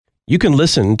You can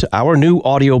listen to our new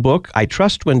audiobook, I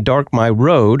Trust When Dark My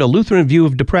Road, A Lutheran View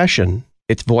of Depression.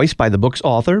 It's voiced by the book's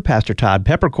author, Pastor Todd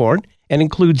Peppercorn, and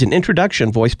includes an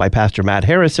introduction voiced by Pastor Matt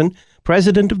Harrison,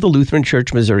 president of the Lutheran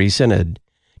Church Missouri Synod.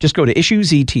 Just go to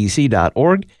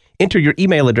issuesetc.org, enter your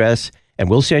email address, and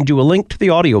we'll send you a link to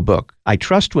the audiobook, I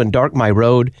Trust When Dark My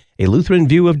Road, A Lutheran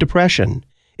View of Depression.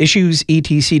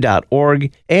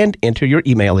 Issuesetc.org, and enter your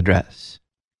email address.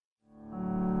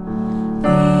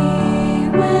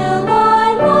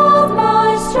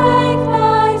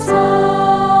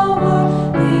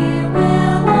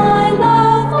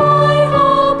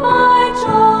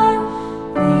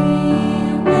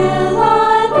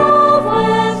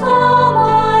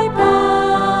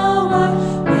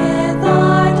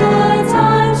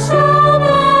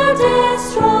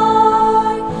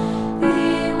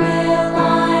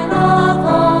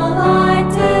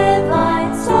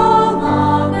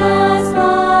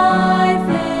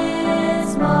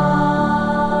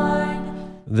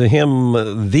 The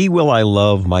hymn, Thee Will I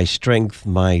Love, My Strength,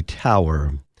 My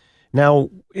Tower.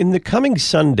 Now, in the coming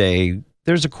Sunday,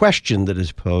 there's a question that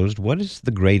is posed, what is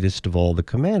the greatest of all the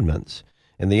commandments?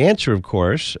 And the answer, of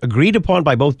course, agreed upon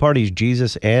by both parties,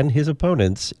 Jesus and his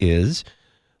opponents, is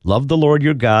love the Lord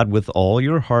your God with all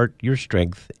your heart, your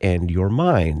strength, and your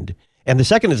mind. And the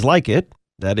second is like it,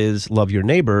 that is, love your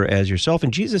neighbor as yourself.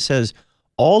 And Jesus says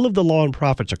all of the law and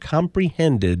prophets are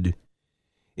comprehended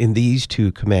in these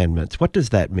two commandments. What does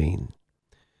that mean?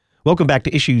 Welcome back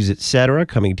to Issues Etc.,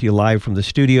 coming to you live from the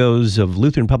studios of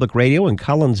Lutheran Public Radio in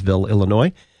Collinsville,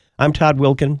 Illinois. I'm Todd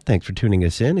Wilkin. Thanks for tuning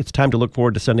us in. It's time to look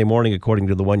forward to Sunday morning according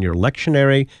to the one-year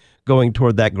lectionary, going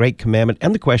toward that great commandment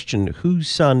and the question, whose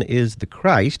son is the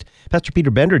Christ? Pastor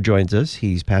Peter Bender joins us.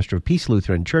 He's pastor of Peace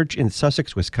Lutheran Church in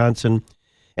Sussex, Wisconsin,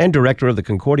 and director of the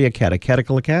Concordia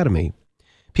Catechetical Academy.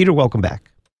 Peter, welcome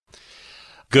back.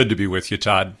 Good to be with you,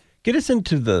 Todd. Get us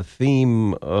into the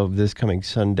theme of this coming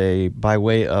Sunday by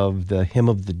way of the hymn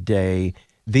of the day,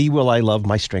 Thee Will I Love,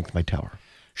 My Strength, My Tower.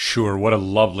 Sure, what a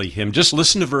lovely hymn. Just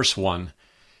listen to verse 1.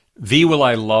 Thee will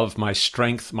I love, my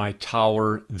strength, my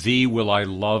tower. Thee will I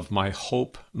love, my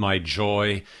hope, my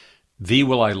joy. Thee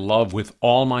will I love with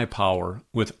all my power.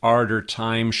 With ardor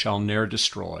time shall ne'er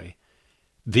destroy.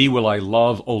 Thee will I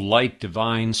love, O light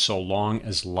divine, so long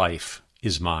as life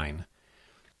is mine.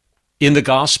 In the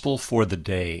gospel for the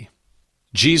day,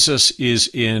 Jesus is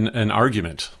in an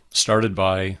argument started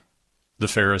by the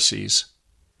Pharisees.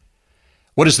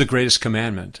 What is the greatest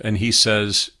commandment? And he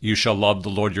says, you shall love the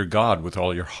Lord your God with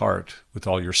all your heart, with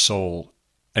all your soul,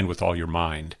 and with all your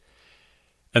mind.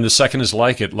 And the second is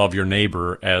like it, love your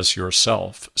neighbor as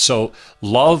yourself. So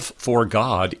love for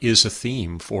God is a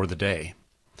theme for the day.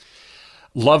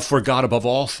 Love for God above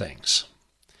all things.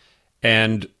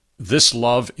 And this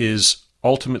love is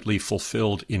ultimately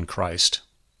fulfilled in Christ,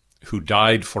 who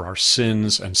died for our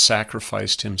sins and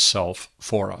sacrificed himself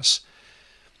for us.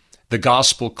 The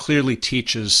gospel clearly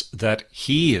teaches that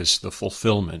he is the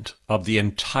fulfillment of the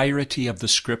entirety of the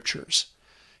scriptures.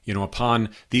 You know, upon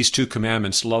these two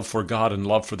commandments, love for God and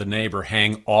love for the neighbor,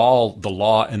 hang all the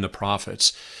law and the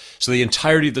prophets. So the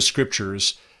entirety of the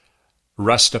scriptures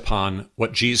rest upon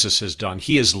what Jesus has done.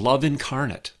 He is love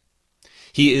incarnate.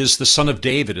 He is the Son of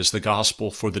David, as the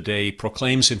gospel for the day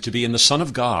proclaims him to be, and the Son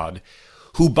of God,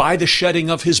 who by the shedding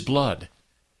of his blood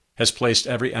has placed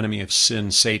every enemy of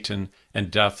sin, Satan,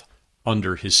 and death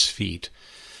under his feet.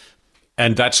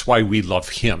 And that's why we love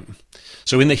him.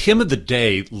 So in the hymn of the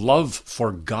day, love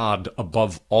for God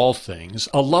above all things,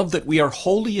 a love that we are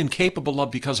wholly incapable of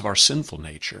because of our sinful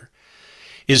nature,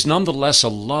 is nonetheless a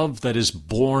love that is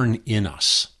born in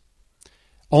us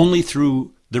only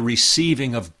through the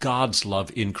receiving of God's love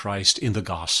in Christ in the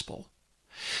gospel.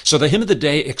 So the hymn of the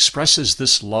day expresses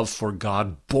this love for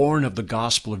God, born of the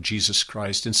gospel of Jesus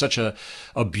Christ, in such a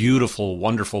beautiful,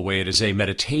 wonderful way. It is a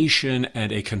meditation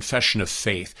and a confession of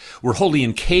faith. We're wholly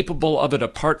incapable of it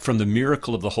apart from the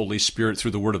miracle of the Holy Spirit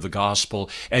through the word of the gospel,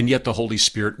 and yet the Holy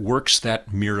Spirit works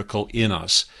that miracle in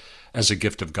us as a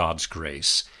gift of God's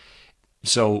grace.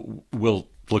 So we'll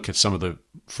look at some of the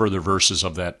further verses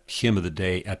of that hymn of the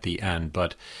day at the end,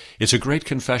 but it's a great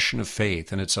confession of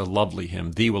faith, and it's a lovely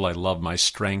hymn. Thee will I love, my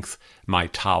strength, my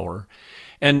tower.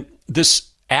 And this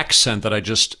accent that I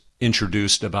just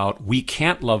introduced about we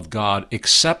can't love God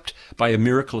except by a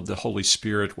miracle of the Holy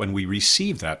Spirit when we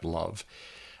receive that love.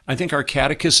 I think our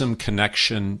catechism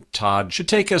connection, Todd, should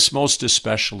take us most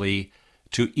especially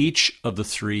to each of the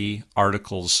three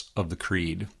articles of the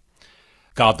Creed.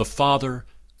 God the Father,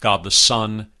 God the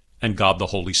Son, and God the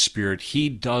Holy Spirit. He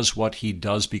does what he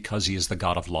does because he is the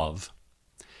God of love.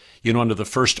 You know, under the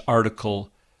first article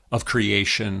of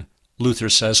creation, Luther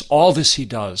says, all this he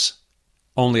does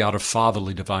only out of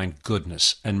fatherly divine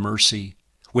goodness and mercy,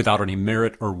 without any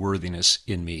merit or worthiness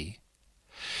in me.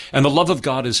 And the love of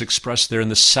God is expressed there in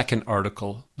the second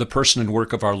article, the person and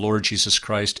work of our Lord Jesus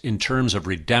Christ in terms of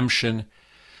redemption.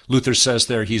 Luther says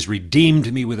there, he's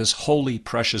redeemed me with his holy,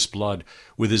 precious blood,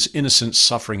 with his innocent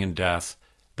suffering and death,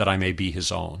 that I may be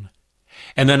his own.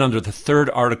 And then under the third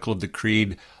article of the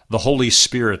Creed, the Holy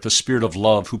Spirit, the Spirit of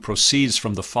love, who proceeds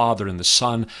from the Father and the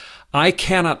Son. I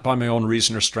cannot by my own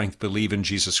reason or strength believe in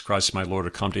Jesus Christ my Lord or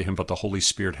come to him, but the Holy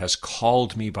Spirit has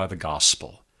called me by the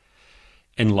gospel,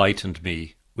 enlightened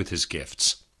me with his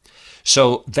gifts.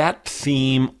 So that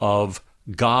theme of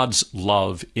God's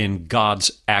love in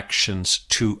God's actions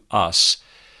to us,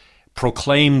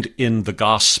 proclaimed in the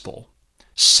gospel,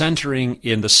 centering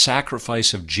in the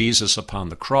sacrifice of Jesus upon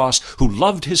the cross, who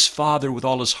loved his Father with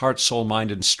all his heart, soul,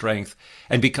 mind, and strength,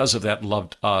 and because of that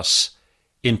loved us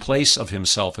in place of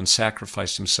himself and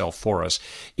sacrificed himself for us.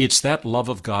 It's that love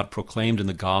of God proclaimed in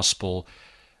the gospel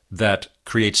that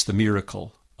creates the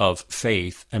miracle of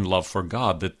faith and love for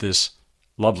God that this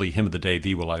lovely hymn of the day,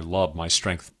 Thee Will I Love, My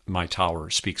Strength, My Tower,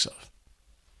 speaks of.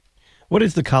 What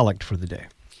is the collect for the day?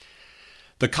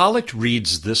 The collect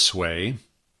reads this way: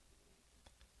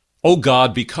 O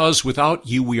God, because without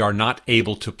you we are not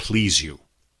able to please you,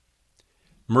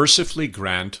 mercifully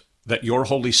grant that your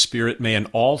Holy Spirit may in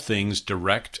all things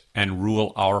direct and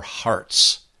rule our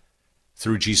hearts,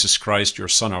 through Jesus Christ, your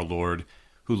Son, our Lord,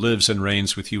 who lives and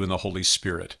reigns with you in the Holy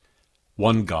Spirit,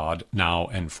 one God, now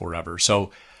and forever. So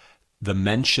the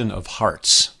mention of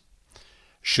hearts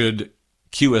should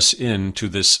cue us into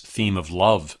this theme of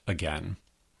love again.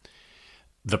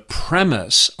 The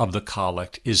premise of the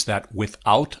collect is that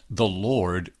without the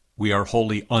Lord, we are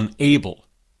wholly unable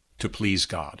to please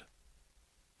God.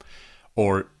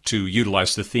 Or to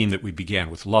utilize the theme that we began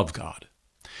with, love God.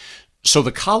 So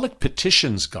the collect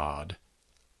petitions God,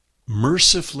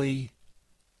 mercifully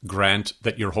grant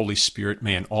that your Holy Spirit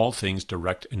may in all things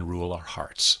direct and rule our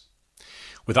hearts.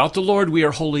 Without the Lord, we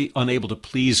are wholly unable to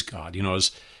please God. You know,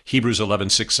 as Hebrews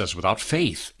 11:6 says, without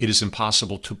faith, it is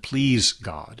impossible to please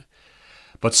God.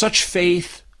 But such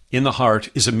faith in the heart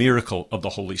is a miracle of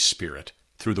the Holy Spirit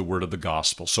through the word of the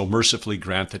gospel. So mercifully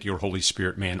grant that your Holy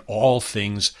Spirit may in all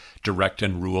things direct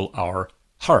and rule our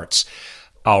hearts.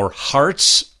 Our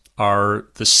hearts are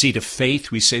the seat of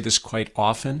faith. We say this quite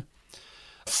often.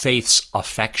 Faith's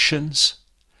affections,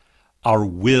 our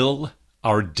will,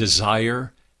 our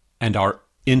desire, and our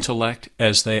intellect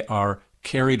as they are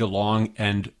carried along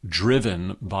and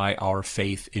driven by our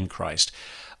faith in Christ.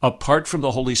 Apart from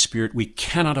the Holy Spirit, we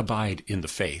cannot abide in the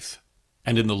faith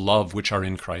and in the love which are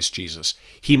in Christ Jesus.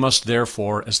 He must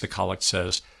therefore, as the collect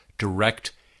says,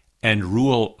 direct and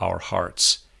rule our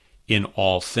hearts in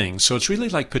all things. So it's really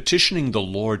like petitioning the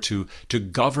Lord to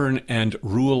govern and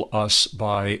rule us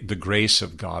by the grace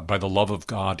of God, by the love of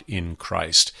God in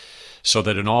Christ, so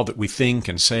that in all that we think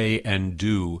and say and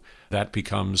do, that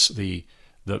becomes the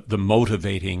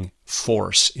motivating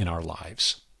force in our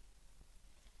lives.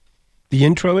 The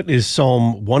introit is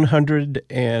Psalm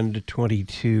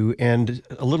 122 and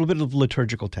a little bit of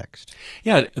liturgical text.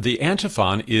 Yeah, the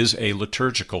antiphon is a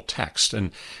liturgical text.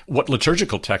 And what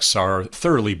liturgical texts are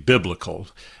thoroughly biblical,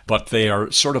 but they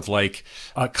are sort of like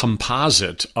a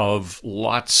composite of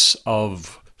lots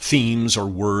of themes or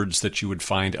words that you would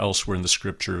find elsewhere in the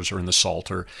scriptures or in the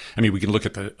Psalter. I mean, we can look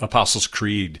at the Apostles'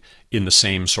 Creed in the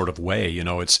same sort of way. You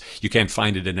know, you can't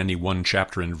find it in any one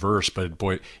chapter and verse, but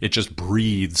boy, it just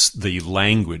breathes the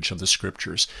language of the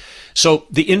scriptures. So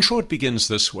the intro begins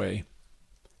this way: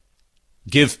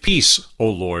 Give peace,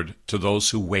 O Lord, to those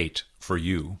who wait for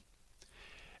you,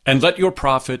 and let your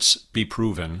prophets be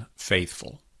proven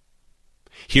faithful.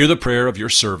 Hear the prayer of your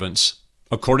servants,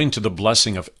 according to the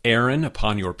blessing of Aaron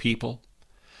upon your people.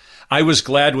 I was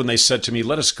glad when they said to me,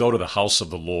 let us go to the house of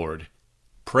the Lord.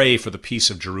 Pray for the peace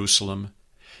of Jerusalem.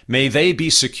 May they be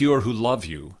secure who love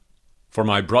you. For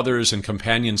my brothers' and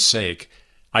companions' sake,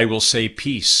 I will say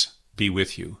peace be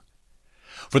with you.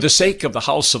 For the sake of the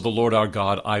house of the Lord our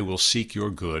God, I will seek your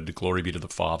good. Glory be to the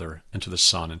Father, and to the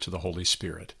Son, and to the Holy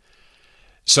Spirit.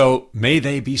 So may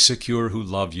they be secure who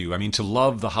love you. I mean, to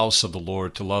love the house of the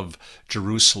Lord, to love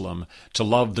Jerusalem, to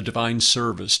love the divine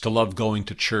service, to love going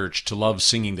to church, to love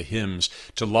singing the hymns,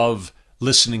 to love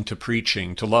listening to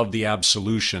preaching, to love the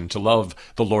absolution, to love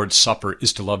the Lord's Supper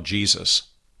is to love Jesus.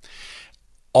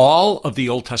 All of the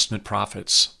Old Testament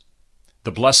prophets,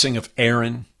 the blessing of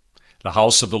Aaron, the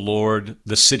house of the Lord,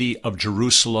 the city of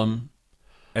Jerusalem,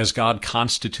 as God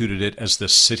constituted it as the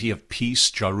city of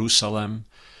peace, Jerusalem,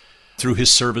 through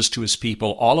his service to his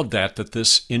people, all of that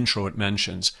this introit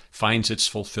mentions finds its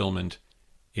fulfillment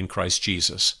in Christ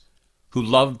Jesus, who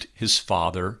loved his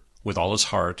Father with all his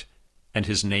heart and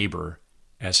his neighbor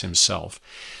as himself.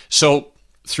 So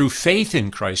through faith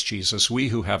in Christ Jesus, we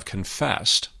who have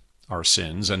confessed our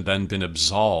sins and then been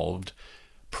absolved,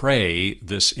 pray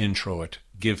this introit,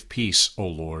 "Give peace, O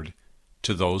Lord,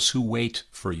 to those who wait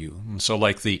for you." And so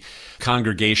like the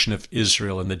congregation of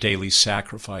Israel in the daily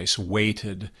sacrifice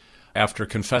waited after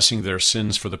confessing their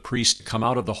sins for the priest to come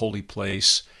out of the holy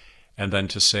place and then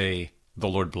to say, "The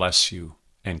Lord bless you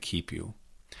and keep you."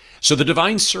 So the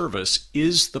divine service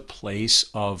is the place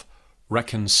of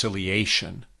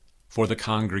reconciliation for the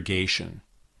congregation,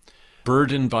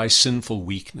 burdened by sinful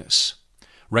weakness,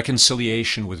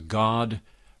 reconciliation with God,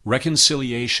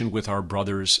 reconciliation with our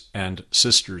brothers and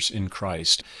sisters in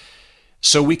Christ.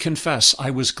 So we confess, I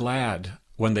was glad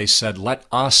when they said, "Let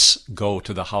us go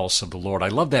to the house of the Lord." I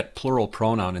love that plural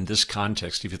pronoun in this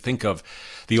context. If you think of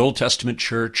the Old Testament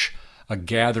church, a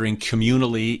gathering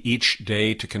communally each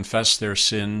day to confess their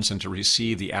sins and to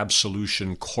receive the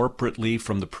absolution corporately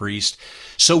from the priest,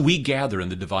 so we gather in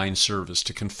the divine service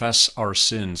to confess our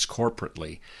sins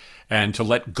corporately and to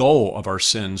let go of our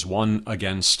sins one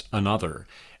against another,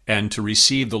 and to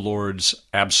receive the Lord's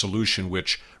absolution,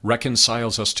 which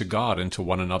reconciles us to God and to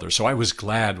one another. So I was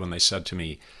glad when they said to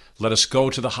me, "Let us go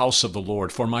to the house of the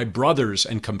Lord. For my brothers'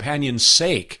 and companions'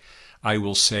 sake, I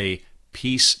will say,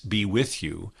 peace be with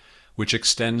you," which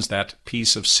extends that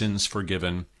peace of sins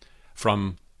forgiven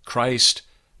from Christ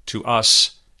to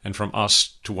us and from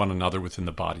us to one another within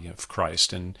the body of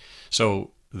Christ. And so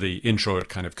the intro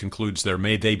kind of concludes there,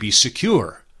 "May they be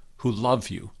secure who love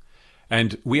you."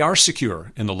 And we are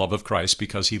secure in the love of Christ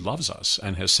because he loves us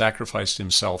and has sacrificed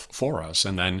himself for us.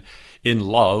 And then in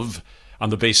love, on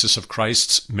the basis of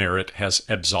Christ's merit, has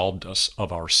absolved us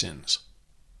of our sins.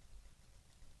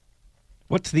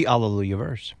 What's the Alleluia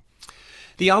verse?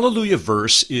 The Alleluia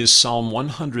verse is Psalm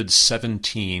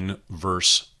 117,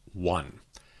 verse 1.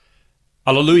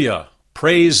 Alleluia,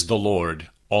 praise the Lord,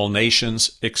 all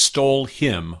nations, extol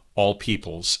him, all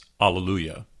peoples.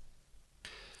 Alleluia.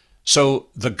 So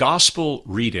the gospel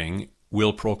reading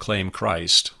will proclaim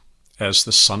Christ as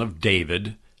the Son of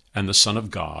David and the Son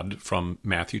of God from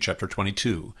Matthew chapter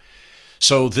 22.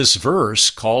 So this verse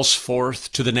calls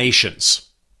forth to the nations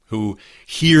who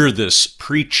hear this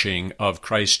preaching of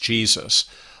Christ Jesus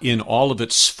in all of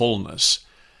its fullness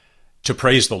to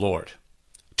praise the Lord,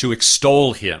 to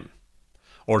extol him,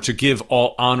 or to give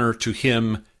all honor to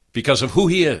him because of who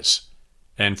he is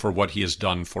and for what he has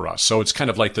done for us. So it's kind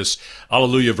of like this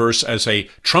Alleluia verse as a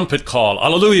trumpet call.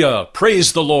 Alleluia!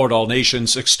 Praise the Lord, all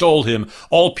nations. Extol him,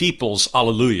 all peoples.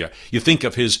 Alleluia. You think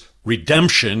of his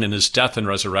redemption in his death and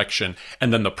resurrection,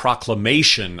 and then the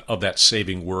proclamation of that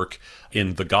saving work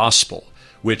in the gospel,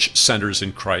 which centers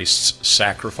in Christ's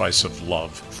sacrifice of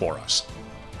love for us.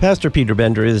 Pastor Peter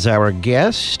Bender is our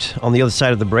guest. On the other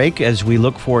side of the break, as we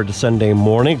look forward to Sunday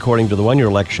morning, according to the one-year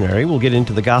lectionary, we'll get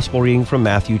into the gospel reading from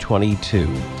Matthew 22.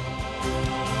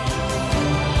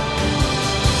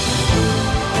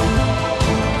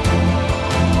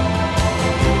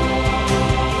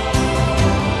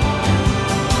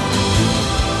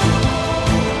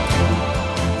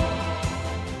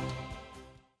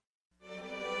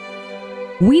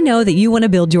 We know that you want to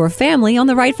build your family on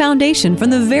the right foundation from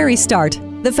the very start,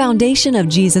 the foundation of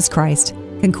Jesus Christ.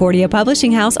 Concordia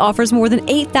Publishing House offers more than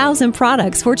 8,000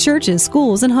 products for churches,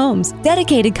 schools, and homes,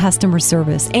 dedicated customer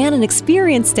service, and an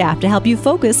experienced staff to help you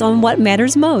focus on what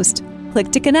matters most.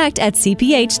 Click to connect at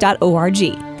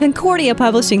cph.org. Concordia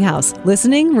Publishing House,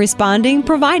 listening, responding,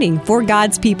 providing for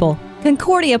God's people.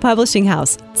 Concordia Publishing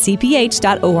House,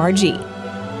 cph.org.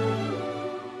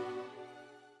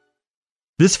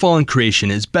 This fallen creation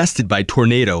is bested by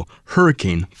tornado,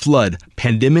 hurricane, flood,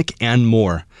 pandemic, and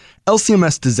more.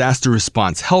 LCMS Disaster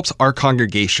Response helps our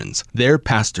congregations, their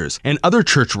pastors, and other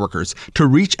church workers to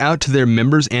reach out to their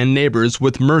members and neighbors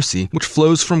with mercy which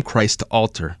flows from Christ to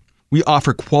altar. We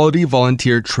offer quality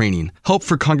volunteer training, help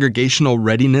for congregational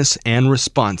readiness and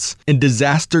response, and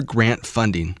disaster grant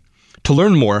funding. To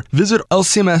learn more, visit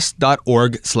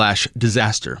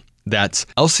lcms.org/disaster. That's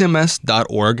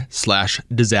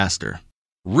lcms.org/disaster.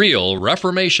 Real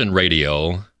Reformation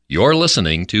Radio. You're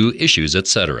listening to Issues,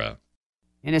 Etc.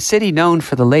 In a city known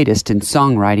for the latest in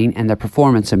songwriting and the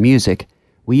performance of music,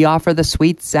 we offer the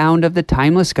sweet sound of the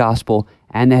timeless gospel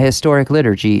and the historic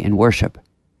liturgy in worship.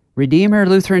 Redeemer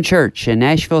Lutheran Church in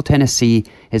Nashville, Tennessee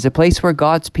is a place where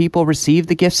God's people receive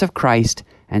the gifts of Christ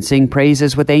and sing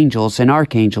praises with angels and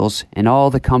archangels and all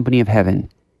the company of heaven.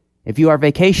 If you are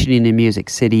vacationing in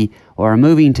Music City or are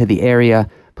moving to the area,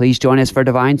 please join us for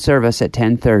divine service at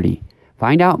 10:30.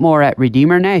 Find out more at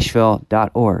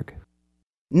redeemernashville.org.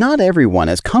 Not everyone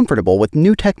is comfortable with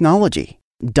new technology.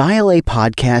 Dial A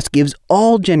Podcast gives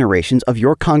all generations of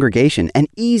your congregation an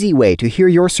easy way to hear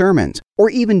your sermons,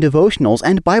 or even devotionals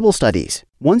and Bible studies.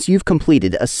 Once you've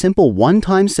completed a simple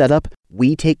one-time setup,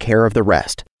 we take care of the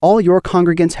rest. All your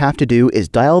congregants have to do is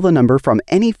dial the number from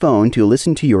any phone to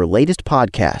listen to your latest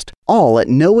podcast, all at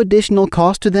no additional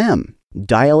cost to them.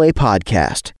 Dial A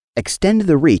Podcast. Extend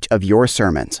the reach of your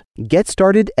sermons. Get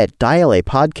started at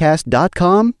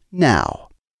dialapodcast.com now.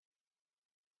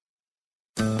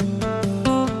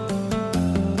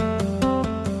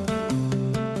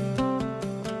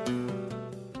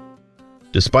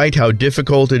 Despite how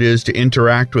difficult it is to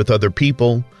interact with other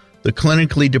people, the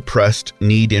clinically depressed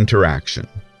need interaction.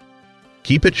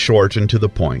 Keep it short and to the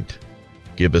point.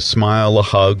 Give a smile, a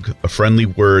hug, a friendly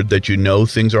word that you know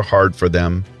things are hard for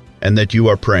them and that you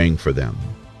are praying for them.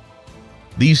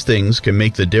 These things can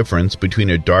make the difference between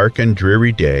a dark and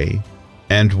dreary day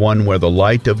and one where the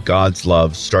light of God's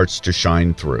love starts to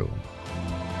shine through.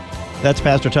 That's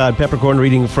Pastor Todd Peppercorn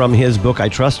reading from his book, I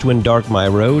Trust When Dark My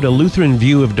Road, A Lutheran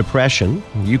View of Depression.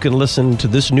 You can listen to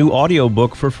this new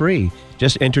audiobook for free.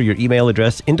 Just enter your email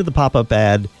address into the pop-up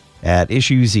ad at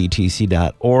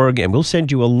issuesetc.org, and we'll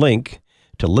send you a link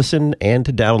to listen and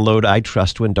to download I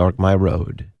Trust When Dark My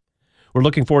Road. We're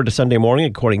looking forward to Sunday morning.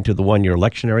 According to the one-year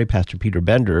lectionary, Pastor Peter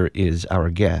Bender is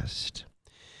our guest.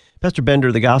 Pastor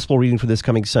Bender, the gospel reading for this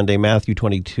coming Sunday, Matthew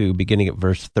 22, beginning at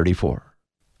verse 34.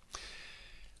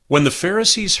 When the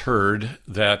Pharisees heard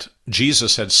that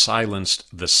Jesus had silenced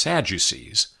the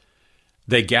Sadducees,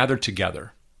 they gathered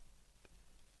together.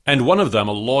 And one of them,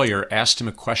 a lawyer, asked him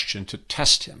a question to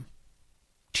test him.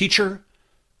 "Teacher,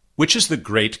 which is the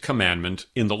great commandment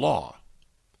in the law?"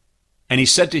 And he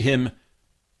said to him,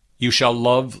 "You shall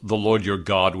love the Lord your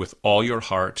God with all your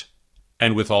heart,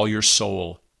 and with all your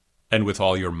soul, and with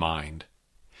all your mind.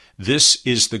 This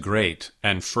is the great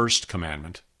and first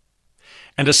commandment.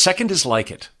 And a second is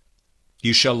like it.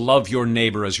 You shall love your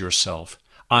neighbor as yourself.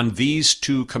 On these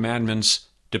two commandments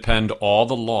depend all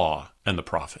the law and the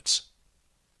prophets."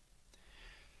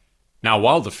 Now,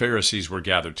 while the Pharisees were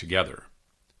gathered together,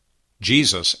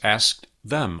 Jesus asked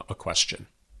them a question,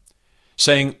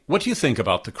 saying, "What do you think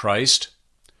about the Christ?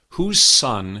 Whose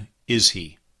son is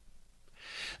he?"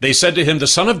 They said to him, "The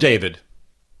son of David."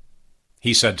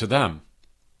 He said to them,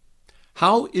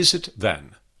 "How is it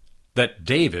then that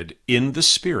David in the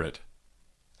Spirit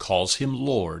calls him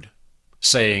Lord,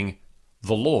 saying,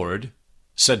 'The Lord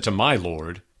said to my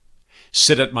Lord,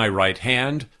 sit at my right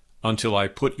hand until I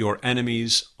put your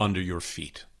enemies under your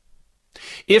feet'?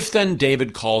 If then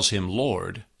David calls him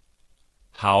Lord,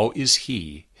 how is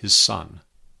he his son?"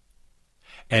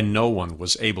 And no one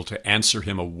was able to answer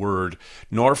him a word,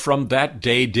 nor from that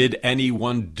day did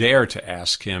anyone dare to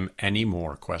ask him any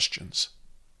more questions.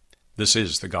 This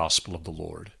is the gospel of the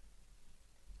Lord.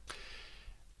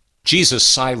 Jesus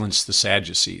silenced the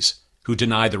Sadducees, who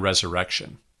deny the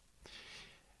resurrection.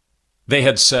 They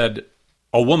had said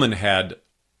a woman had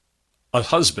a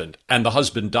husband, and the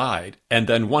husband died, and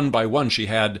then one by one she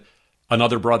had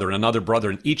another brother,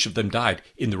 and each of them died.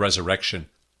 In the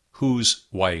resurrection, whose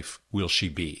wife will she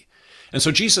be? And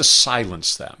so Jesus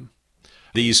silenced them,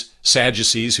 these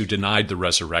Sadducees who denied the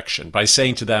resurrection, by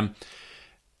saying to them,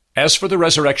 "As for the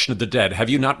resurrection of the dead, have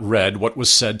you not read what was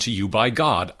said to you by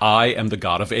God? I am the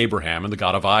God of Abraham, and the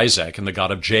God of Isaac, and the God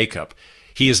of Jacob.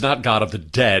 He is not God of the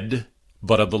dead,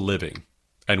 but of the living."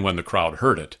 And when the crowd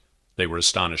heard it, they were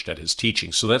astonished at his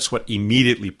teaching. So that's what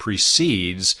immediately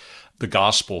precedes the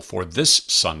gospel for this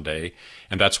Sunday,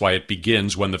 and that's why it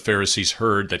begins when the Pharisees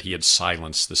heard that he had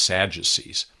silenced the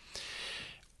Sadducees.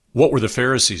 What were the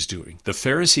Pharisees doing? The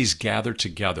Pharisees gathered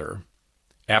together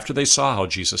after they saw how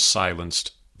Jesus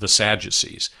silenced the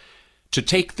Sadducees to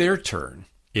take their turn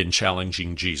in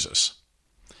challenging Jesus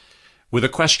with a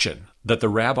question that the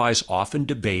rabbis often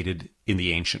debated in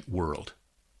the ancient world.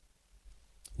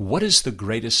 What is the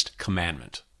greatest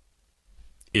commandment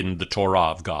in the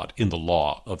Torah of God, in the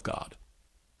law of God?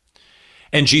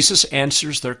 And Jesus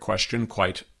answers their question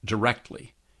quite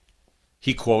directly.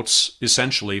 He quotes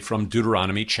essentially from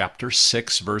Deuteronomy chapter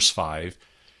 6, verse 5,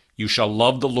 "You shall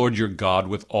love the Lord your God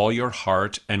with all your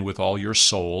heart and with all your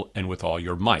soul and with all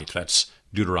your might." That's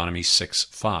Deuteronomy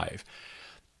 6:5.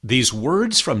 These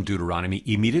words from Deuteronomy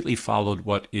immediately followed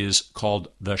what is called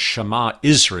the Shema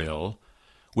Israel,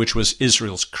 which was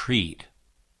Israel's creed.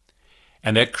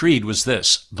 And that creed was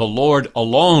this: the Lord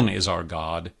alone is our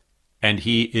God, and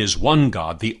he is one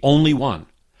God, the only one.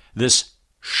 This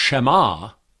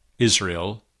Shema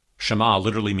Israel, Shema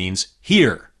literally means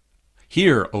hear.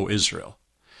 Hear, O Israel.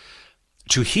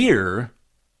 To hear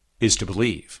is to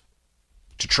believe,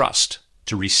 to trust,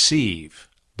 to receive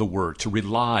the word, to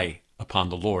rely upon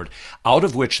the Lord, out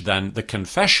of which then the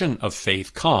confession of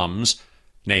faith comes,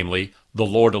 namely, the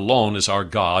Lord alone is our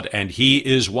God, and He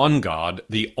is one God,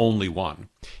 the only one.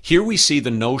 Here we see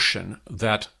the notion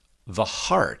that the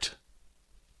heart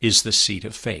is the seat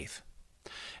of faith,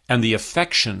 and the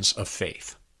affections of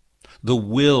faith, the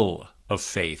will of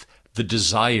faith, the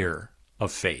desire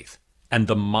of faith, and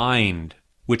the mind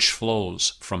which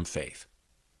flows from faith.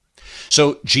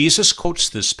 So Jesus quotes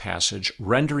this passage,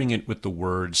 rendering it with the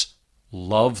words,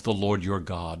 "Love the Lord your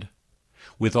God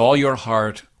with all your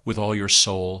heart, with all your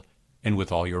soul, and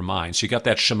with all your mind." So you got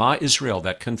that Shema Israel,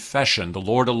 that confession, the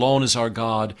Lord alone is our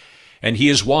God, and He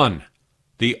is one,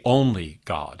 the only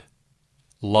God.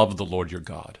 Love the Lord your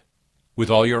God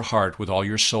with all your heart, with all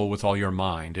your soul, with all your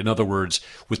mind. In other words,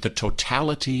 with the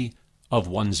totality of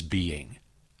one's being,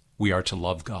 we are to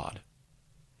love God.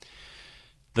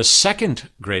 The second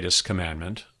greatest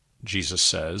commandment, Jesus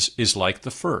says, is like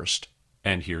the first.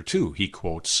 And here too, he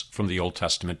quotes from the Old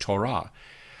Testament Torah.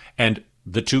 And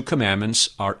the two commandments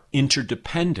are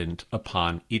interdependent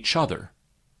upon each other.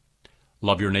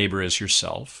 Love your neighbor as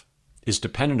yourself is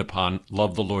dependent upon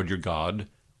love the Lord your God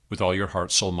with all your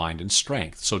heart, soul, mind, and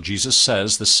strength. So Jesus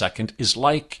says the second is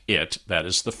like it, that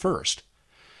is the first.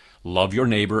 Love your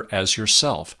neighbor as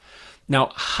yourself.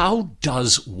 Now, how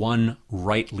does one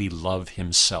rightly love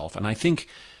himself? And I think,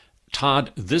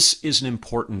 Todd, this is an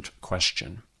important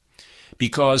question.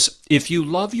 Because if you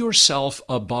love yourself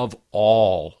above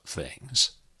all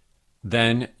things,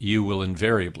 then you will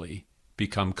invariably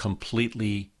become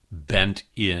completely bent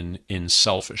in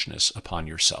selfishness upon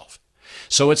yourself.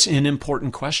 So it's an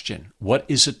important question. What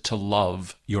is it to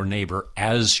love your neighbor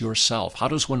as yourself? How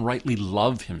does one rightly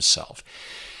love himself?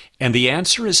 And the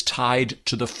answer is tied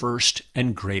to the first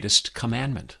and greatest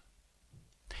commandment,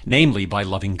 namely by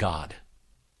loving God.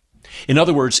 In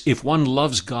other words, if one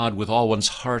loves God with all one's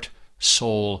heart,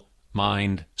 soul,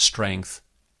 mind, strength,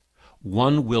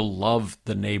 one will love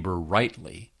the neighbor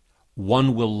rightly.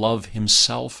 One will love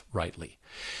himself rightly.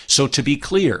 So to be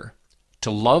clear, to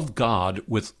love God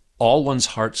with all one's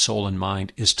heart, soul, and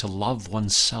mind is to love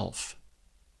oneself.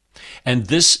 And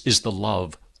this is the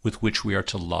love with which we are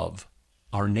to love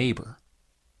our neighbor.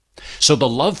 So the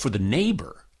love for the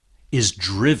neighbor is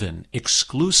driven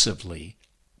exclusively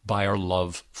by our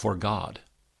love for God.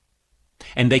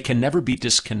 And they can never be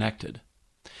disconnected.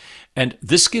 And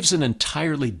this gives an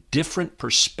entirely different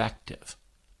perspective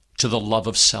to the love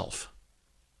of self.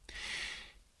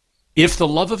 If the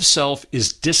love of self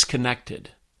is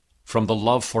disconnected from the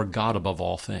love for God above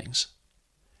all things,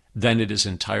 then it is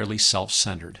entirely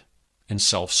self-centered and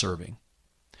self-serving.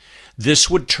 This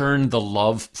would turn the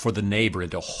love for the neighbor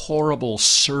into horrible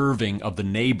serving of the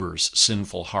neighbor's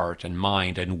sinful heart and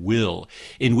mind and will,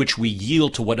 in which we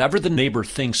yield to whatever the neighbor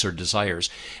thinks or desires.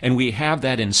 And we have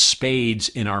that in spades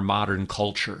in our modern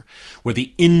culture, where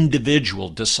the individual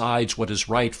decides what is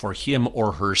right for him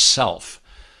or herself.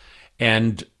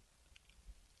 And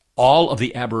all of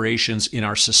the aberrations in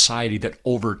our society that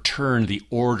overturn the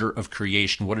order of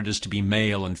creation, what it is to be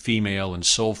male and female and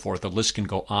so forth, the list can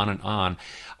go on,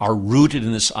 are rooted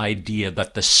in this idea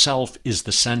that the self is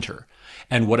the center.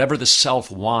 And whatever the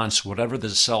self wants, whatever the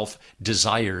self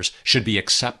desires, should be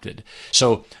accepted.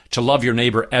 So to love your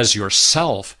neighbor as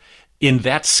yourself, in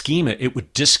that schema, it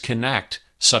would disconnect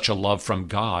such a love from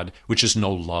God, which is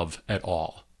no love at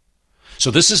all. So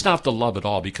this is not the love at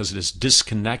all, because it is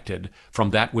disconnected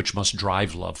from that which must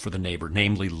drive love for the neighbor,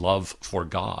 namely love for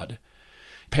God.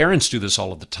 Parents do this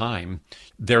all of the time.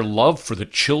 Their love for the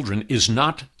children is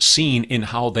not seen in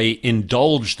how they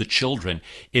indulge the children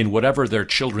in whatever their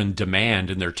children demand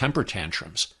in their temper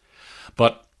tantrums.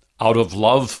 But out of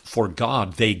love for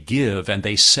God, they give and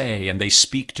they say and they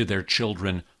speak to their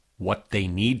children what they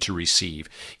need to receive,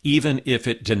 even if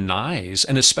it denies,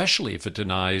 and especially if it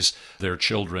denies their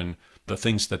children the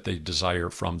things that they desire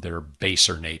from their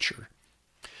baser nature.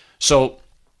 So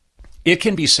it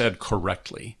can be said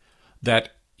correctly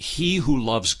that he who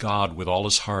loves God with all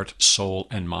his heart, soul,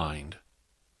 and mind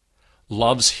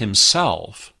loves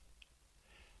himself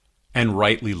and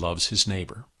rightly loves his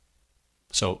neighbor.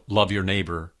 So love your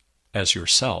neighbor as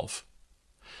yourself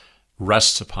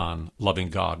rests upon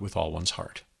loving God with all one's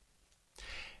heart.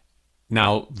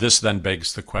 Now, this then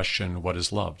begs the question, what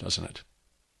is love, doesn't it?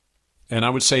 And I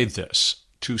would say this: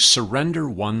 to surrender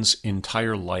one's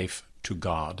entire life to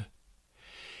God,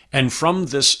 and from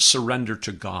this surrender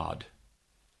to God,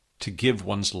 to give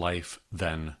one's life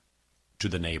then to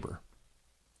the neighbor.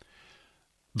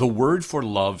 The word for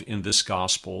love in this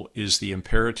gospel is the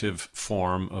imperative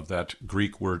form of that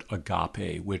Greek word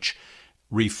agape, which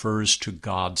refers to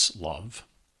God's love,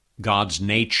 God's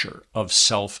nature of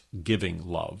self-giving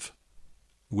love.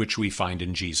 which we find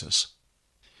in Jesus.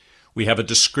 We have a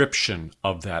description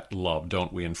of that love,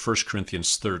 don't we, in 1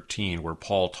 Corinthians 13, where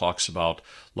Paul talks about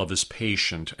love is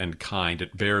patient and kind.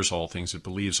 It bears all things, it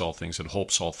believes all things, it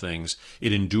hopes all things,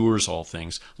 it endures all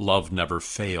things. Love never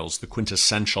fails. The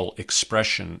quintessential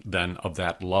expression, then, of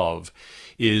that love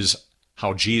is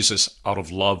how Jesus, out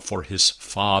of love for his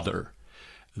Father,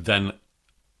 then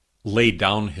laid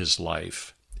down his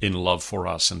life in love for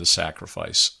us in the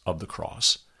sacrifice of the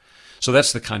cross. So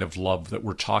that's the kind of love that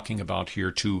we're talking about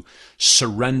here, to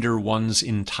surrender one's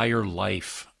entire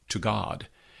life to God,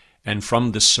 and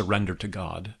from this surrender to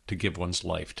God, to give one's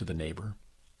life to the neighbor.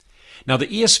 Now, the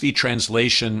ESV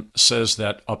translation says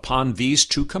that upon these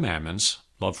two commandments,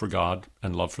 love for God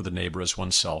and love for the neighbor as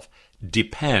oneself,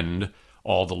 depend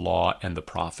all the law and the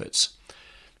prophets.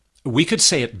 We could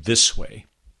say it this way.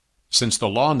 Since the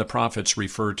law and the prophets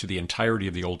refer to the entirety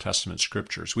of the Old Testament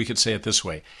scriptures, we could say it this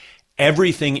way.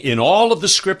 Everything in all of the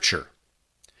Scripture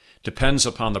depends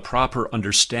upon the proper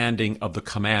understanding of the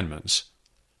commandments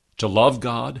to love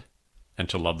God and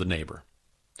to love the neighbor.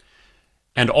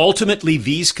 And ultimately,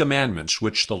 these commandments,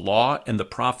 which the law and the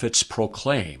prophets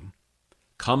proclaim,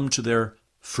 come to their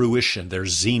fruition, their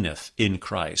zenith in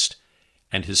Christ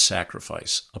and his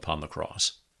sacrifice upon the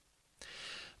cross.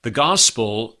 The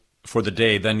gospel for the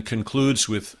day then concludes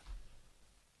with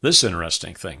this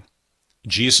interesting thing.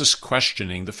 Jesus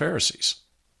questioning the Pharisees.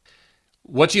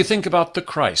 What do you think about the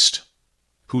Christ?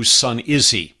 Whose son is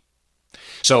he?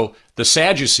 So the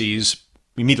Sadducees,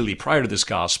 immediately prior to this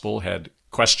gospel, had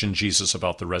questioned Jesus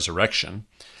about the resurrection.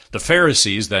 The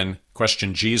Pharisees then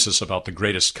questioned Jesus about the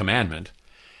greatest commandment.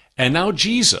 And now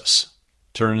Jesus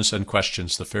turns and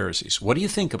questions the Pharisees. What do you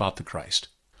think about the Christ?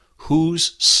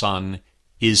 Whose son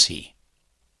is he?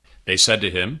 They said to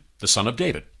him, the son of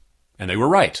David. And they were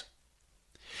right.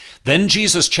 Then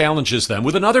Jesus challenges them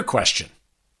with another question,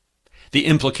 the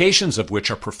implications of which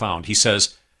are profound. He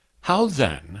says, how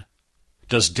then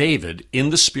does David in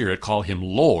the Spirit call him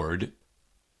Lord,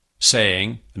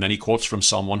 saying, and then he quotes from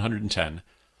Psalm 110,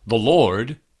 the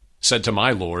Lord said to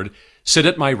my Lord, sit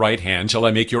at my right hand till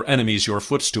I make your enemies your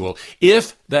footstool.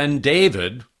 If then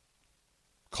David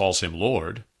calls him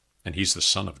Lord, and he's the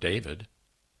son of David,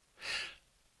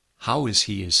 how is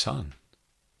he his son?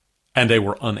 And they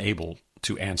were unable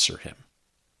to answer him.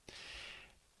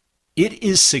 It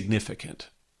is significant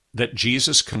that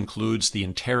Jesus concludes the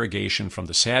interrogation from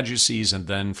the Sadducees and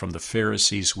then from the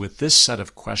Pharisees with this set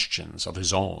of questions of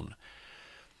his own,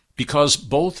 because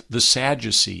both the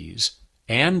Sadducees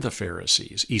and the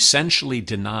Pharisees essentially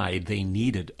denied they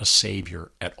needed a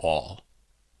Savior at all.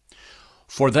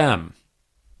 For them,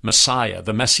 Messiah,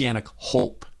 the Messianic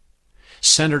hope,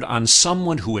 centered on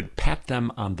someone who would pat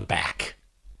them on the back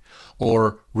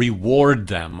or reward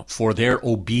them for their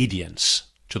obedience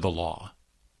to the law.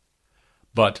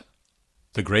 But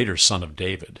the greater Son of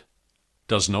David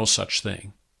does no such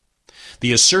thing.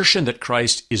 The assertion that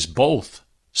Christ is both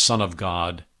Son of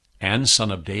God and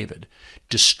Son of David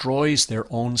destroys their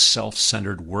own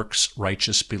self-centered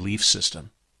works-righteous belief system.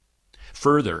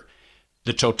 Further,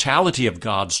 the totality of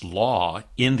God's law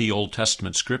in the Old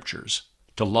Testament scriptures,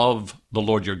 to love the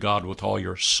Lord your God with all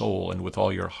your soul and with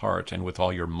all your heart and with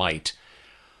all your might,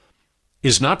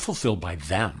 is not fulfilled by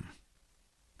them,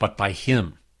 but by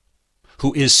him,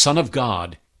 who is Son of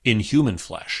God in human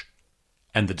flesh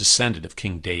and the descendant of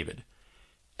King David.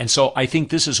 And so I think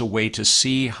this is a way to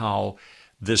see how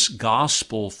this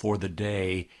gospel for the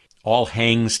day all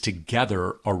hangs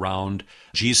together around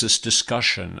Jesus'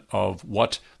 discussion of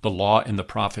what the law and the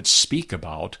prophets speak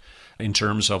about in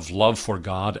terms of love for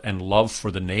God and love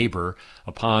for the neighbor.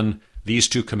 Upon these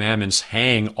two commandments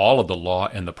hang all of the law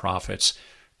and the prophets,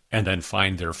 and then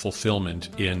find their fulfillment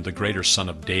in the greater Son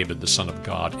of David, the Son of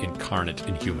God, incarnate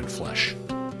in human flesh.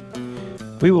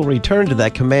 We will return to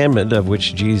that commandment of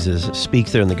which Jesus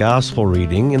speaks there in the Gospel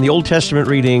reading, in the Old Testament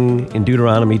reading in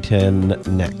Deuteronomy 10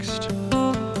 next.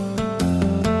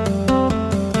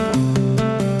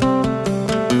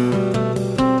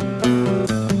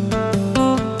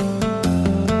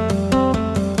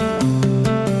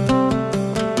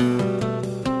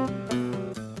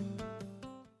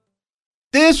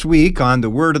 This week on The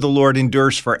Word of the Lord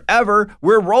Endures Forever,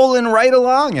 we're rolling right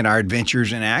along in our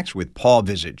adventures in Acts with Paul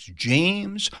visits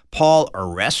James, Paul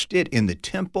arrested in the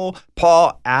temple,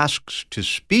 Paul asks to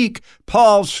speak,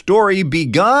 Paul's story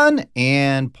begun,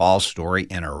 and Paul's story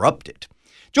interrupted.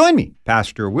 Join me,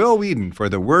 Pastor Will Whedon, for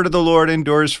The Word of the Lord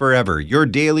Endures Forever, your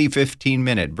daily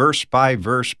 15-minute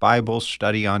verse-by-verse Bible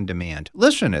study on demand.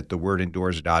 Listen at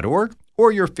thewordendures.org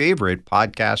or your favorite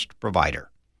podcast provider.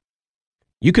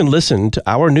 You can listen to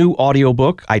our new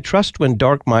audiobook, I Trust When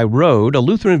Dark My Road, A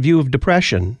Lutheran View of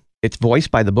Depression, It's voiced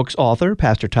by the book's author,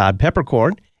 Pastor Todd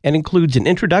Peppercorn, and includes an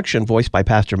introduction voiced by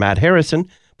Pastor Matt Harrison,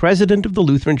 president of the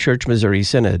Lutheran Church Missouri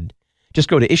Synod. Just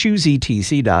go to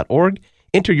issuesetc.org,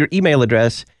 enter your email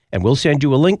address, and we'll send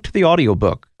you a link to the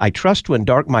audiobook, I Trust When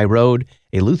Dark My Road,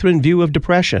 A Lutheran View of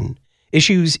Depression.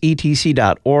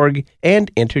 Issuesetc.org,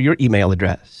 and enter your email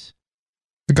address.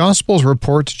 The Gospels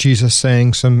report Jesus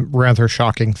saying some rather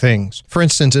shocking things. For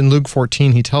instance, in Luke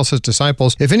 14, he tells his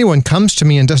disciples, "If anyone comes to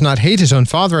me and does not hate his own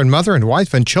father and mother and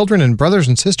wife and children and brothers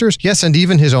and sisters, yes, and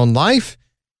even his own life,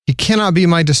 he cannot be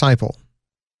my disciple."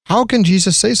 How can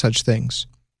Jesus say such things?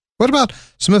 What about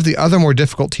some of the other more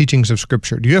difficult teachings of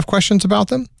Scripture? Do you have questions about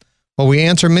them? Well, we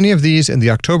answer many of these in the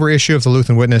October issue of the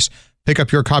Lutheran Witness. Pick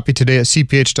up your copy today at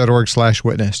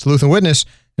cph.org/witness. The Lutheran Witness,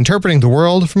 interpreting the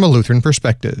world from a Lutheran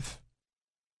perspective.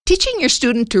 Teaching your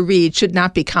student to read should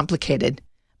not be complicated.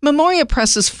 Memoria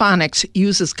Press's phonics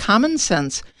uses common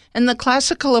sense and the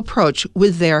classical approach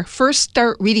with their First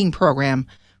Start Reading program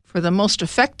for the most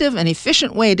effective and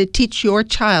efficient way to teach your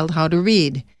child how to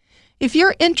read. If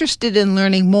you're interested in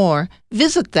learning more,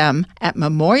 visit them at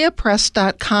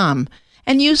memoriapress.com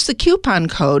and use the coupon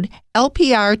code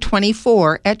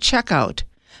LPR24 at checkout.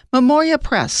 Memoria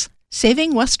Press,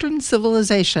 saving Western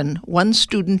civilization one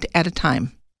student at a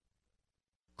time.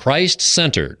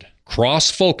 Christ-centered,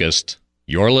 cross-focused,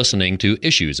 you're listening to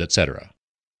Issues, etc.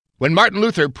 When Martin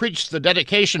Luther preached the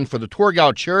dedication for the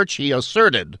Torgau Church, he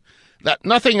asserted that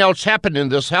nothing else happened in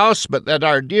this house but that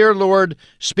our dear Lord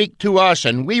speak to us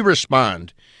and we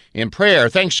respond in prayer,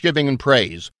 thanksgiving, and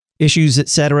praise. Issues,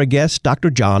 etc. guest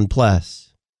Dr. John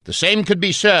Pless. The same could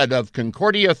be said of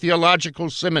Concordia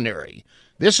Theological Seminary.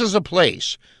 This is a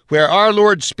place where our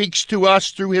Lord speaks to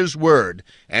us through His Word,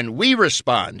 and we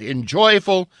respond in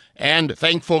joyful and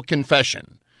thankful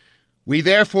confession. We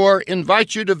therefore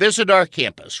invite you to visit our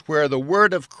campus, where the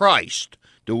Word of Christ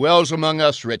dwells among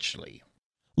us richly.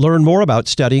 Learn more about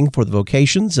studying for the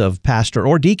vocations of pastor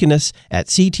or deaconess at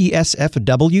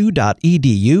ctsfw.edu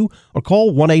or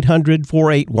call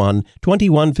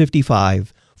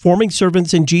 1-800-481-2155. Forming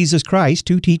servants in Jesus Christ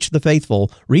who teach the faithful,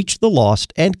 reach the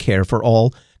lost, and care for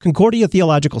all. Concordia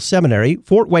Theological Seminary,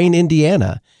 Fort Wayne,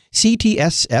 Indiana.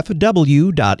 ctsfw.edu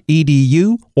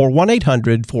or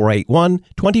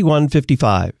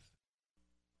 1-800-481-2155.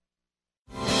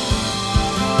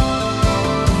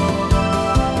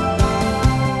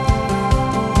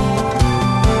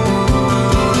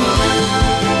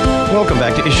 Welcome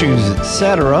back to Issues,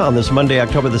 Etc. On this Monday,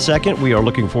 October the 2nd, we are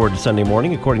looking forward to Sunday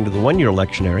morning according to the one-year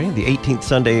lectionary, the 18th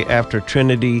Sunday after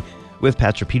Trinity, with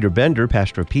Pastor Peter Bender,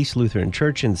 pastor of Peace Lutheran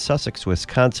Church in Sussex,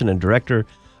 Wisconsin, and director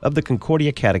of the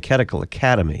Concordia Catechetical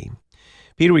Academy.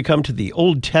 Peter, we come to the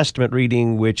Old Testament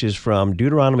reading, which is from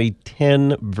Deuteronomy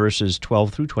 10, verses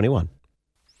 12 through 21.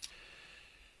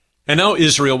 And now,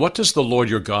 Israel, what does the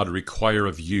Lord your God require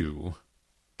of you,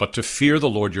 but to fear the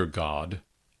Lord your God,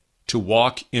 to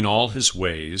walk in all his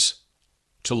ways,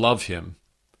 to love him,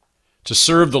 to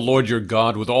serve the Lord your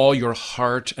God with all your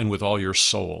heart and with all your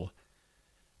soul,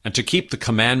 and to keep the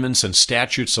commandments and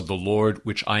statutes of the Lord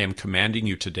which I am commanding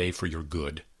you today for your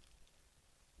good.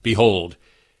 Behold,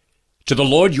 to the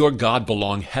Lord your God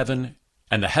belong heaven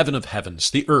and the heaven of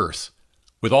heavens, the earth,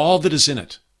 with all that is in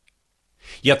it.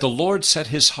 Yet the Lord set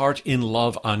his heart in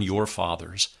love on your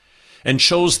fathers, and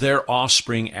chose their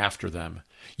offspring after them,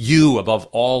 you above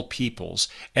all peoples,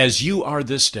 as you are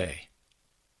this day.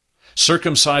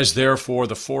 Circumcise therefore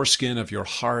the foreskin of your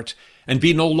heart, and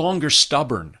be no longer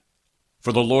stubborn.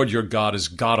 For the Lord your God is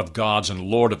God of gods and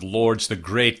Lord of lords, the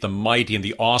great, the mighty, and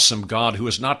the awesome God, who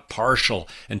is not partial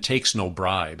and takes no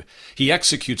bribe. He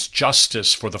executes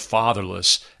justice for the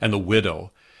fatherless and the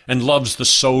widow, and loves the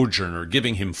sojourner,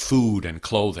 giving him food and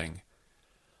clothing.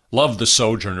 Love the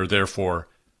sojourner, therefore,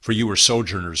 for you were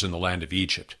sojourners in the land of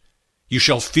Egypt. You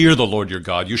shall fear the Lord your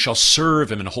God, you shall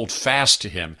serve him and hold fast to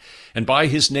him, and by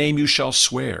his name you shall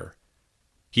swear.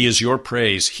 He is your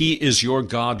praise, he is your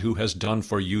God who has done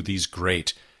for you these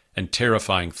great and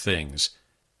terrifying things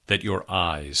that your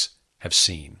eyes have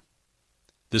seen.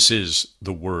 This is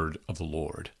the word of the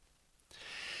Lord.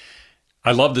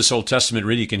 I love this Old Testament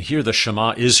reading. You can hear the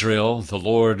Shema Israel, the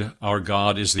Lord our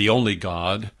God is the only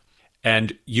God,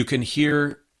 and you can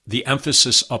hear the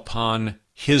emphasis upon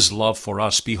his love for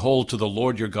us. Behold, to the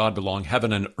Lord your God belong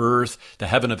heaven and earth, the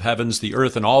heaven of heavens, the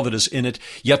earth, and all that is in it.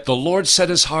 Yet the Lord set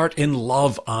his heart in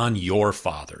love on your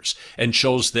fathers, and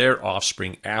chose their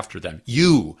offspring after them,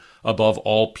 you above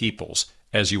all peoples,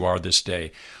 as you are this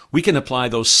day. We can apply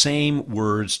those same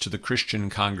words to the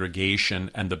Christian congregation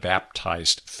and the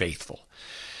baptized faithful.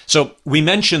 So we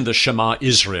mentioned the Shema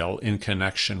Israel in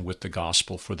connection with the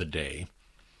gospel for the day.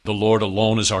 The Lord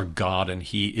alone is our God, and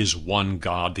he is one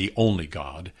God, the only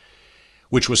God,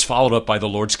 which was followed up by the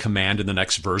Lord's command in the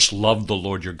next verse, love the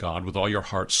Lord your God with all your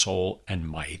heart, soul, and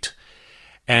might.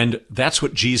 And that's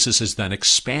what Jesus is then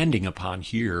expanding upon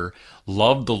here.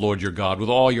 Love the Lord your God with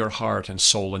all your heart and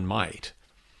soul and might.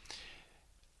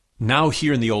 Now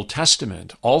here in the Old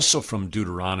Testament, also from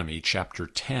Deuteronomy chapter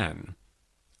 10,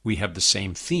 we have the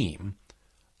same theme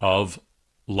of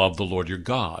love the Lord your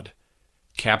God,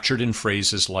 captured in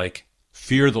phrases like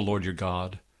fear the Lord your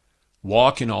God,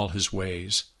 walk in all his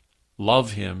ways,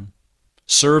 love him,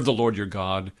 serve the Lord your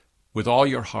God with all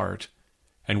your heart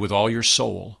and with all your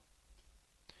soul.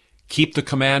 Keep the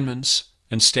commandments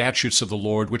and statutes of the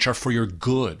Lord, which are for your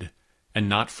good and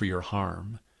not for your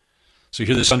harm. So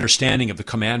here this understanding of the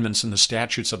commandments and the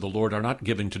statutes of the Lord are not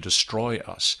given to destroy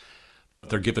us, but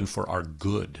they're given for our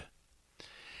good.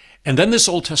 And then this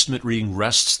Old Testament reading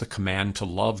rests the command to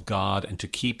love God and to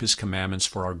keep his commandments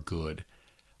for our good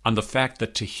on the fact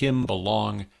that to him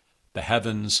belong the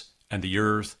heavens and the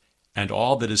earth and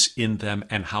all that is in them,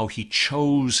 and how he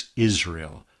chose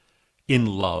Israel in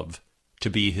love to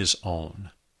be his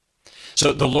own.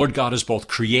 So the Lord God is both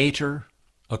creator,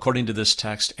 according to this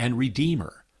text, and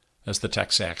redeemer, as the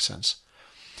text accents.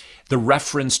 The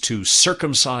reference to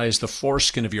circumcise the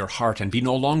foreskin of your heart and be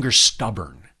no longer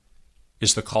stubborn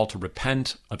is the call to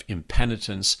repent of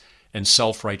impenitence and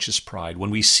self-righteous pride. When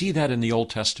we see that in the Old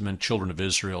Testament children of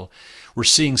Israel, we're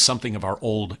seeing something of our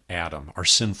old Adam, our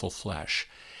sinful flesh.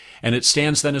 And it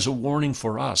stands then as a warning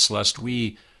for us, lest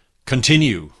we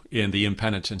continue in the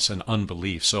impenitence and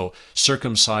unbelief. So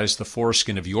circumcise the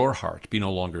foreskin of your heart, be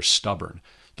no longer stubborn,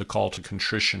 the call to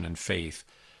contrition and faith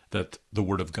that the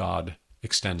Word of God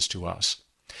extends to us.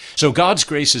 So God's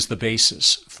grace is the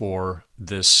basis for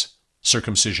this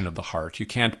circumcision of the heart. You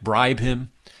can't bribe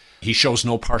him. He shows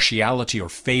no partiality or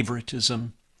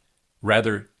favoritism.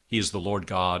 Rather, he is the Lord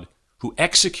God who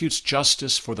executes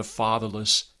justice for the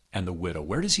fatherless and the widow.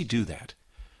 Where does he do that?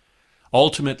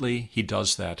 Ultimately, he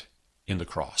does that in the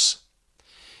cross.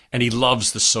 And he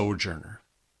loves the sojourner,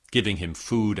 giving him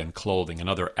food and clothing,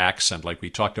 another accent like we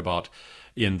talked about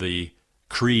in the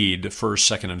Creed, first,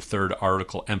 second, and third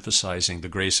article, emphasizing the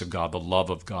grace of God, the love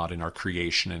of God in our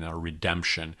creation, in our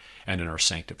redemption, and in our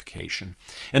sanctification.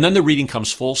 And then the reading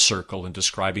comes full circle in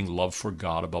describing love for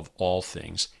God above all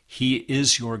things. He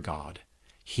is your God.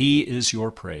 He is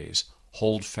your praise.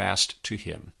 Hold fast to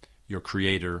him, your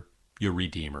creator, your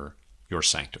redeemer, your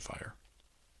sanctifier.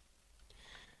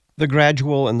 The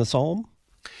gradual and the psalm?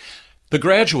 The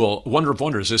gradual, wonder of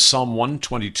wonders, is Psalm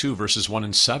 122, verses 1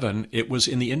 and 7. It was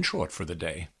in the introit for the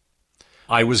day.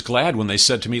 I was glad when they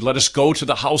said to me, let us go to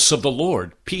the house of the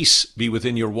Lord. Peace be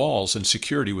within your walls and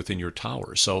security within your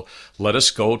towers. So let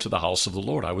us go to the house of the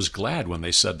Lord. I was glad when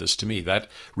they said this to me. That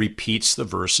repeats the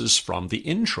verses from the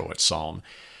introit psalm.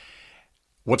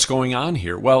 What's going on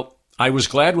here? Well, I was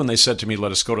glad when they said to me,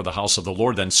 let us go to the house of the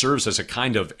Lord, then serves as a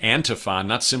kind of antiphon,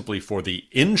 not simply for the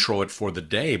introit for the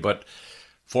day, but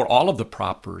for all of the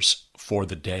propers for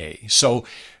the day. So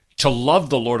to love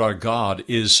the Lord our God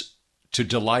is to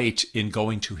delight in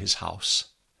going to his house,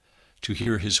 to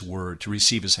hear his word, to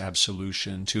receive his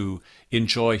absolution, to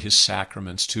enjoy his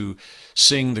sacraments, to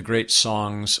sing the great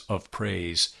songs of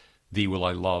praise. Thee will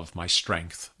I love, my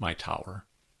strength, my tower.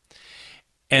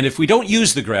 And if we don't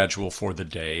use the gradual for the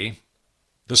day,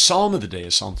 the psalm of the day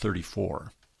is Psalm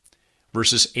 34,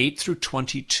 verses 8 through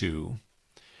 22.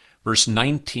 Verse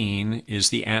 19 is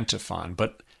the antiphon,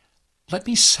 but let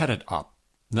me set it up.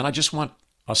 Then I just want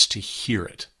us to hear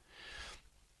it.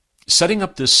 Setting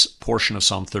up this portion of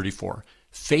Psalm 34,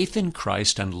 faith in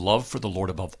Christ and love for the Lord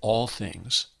above all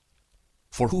things,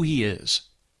 for who he is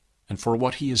and for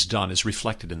what he has done, is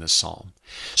reflected in this psalm.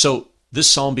 So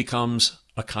this psalm becomes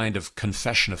a kind of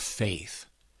confession of faith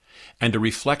and a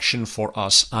reflection for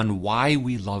us on why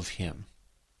we love him.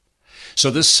 So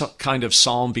this kind of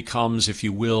psalm becomes, if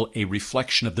you will, a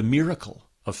reflection of the miracle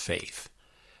of faith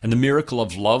and the miracle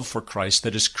of love for Christ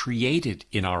that is created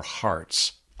in our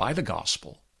hearts by the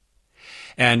gospel.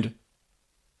 And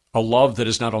a love that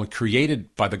is not only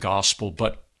created by the gospel,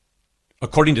 but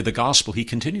according to the gospel, he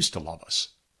continues to love us.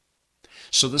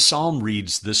 So the psalm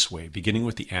reads this way, beginning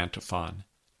with the antiphon.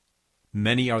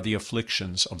 Many are the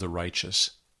afflictions of the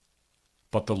righteous,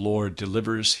 but the Lord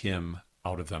delivers him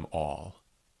out of them all.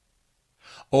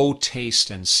 O taste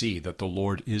and see that the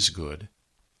Lord is good.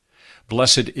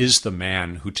 Blessed is the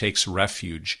man who takes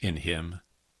refuge in him.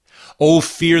 O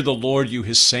fear the Lord, you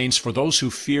his saints, for those who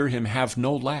fear him have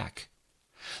no lack.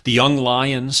 The young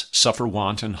lions suffer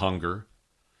want and hunger,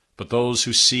 but those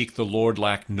who seek the Lord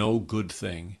lack no good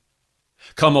thing.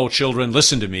 Come, O children,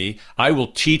 listen to me. I will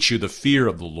teach you the fear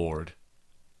of the Lord.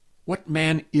 What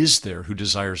man is there who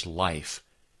desires life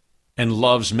and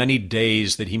loves many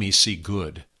days that he may see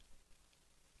good?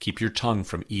 Keep your tongue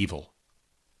from evil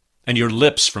and your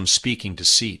lips from speaking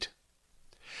deceit.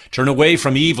 Turn away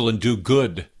from evil and do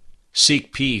good.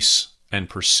 Seek peace and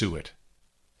pursue it.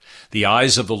 The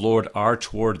eyes of the Lord are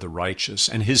toward the righteous,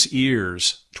 and his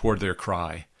ears toward their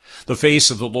cry. The face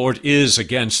of the Lord is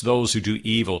against those who do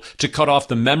evil, to cut off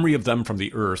the memory of them from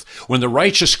the earth. When the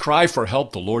righteous cry for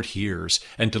help, the Lord hears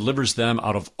and delivers them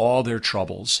out of all their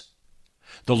troubles.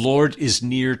 The Lord is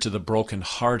near to the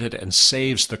brokenhearted and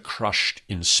saves the crushed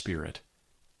in spirit.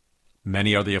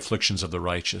 Many are the afflictions of the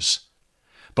righteous,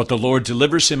 but the Lord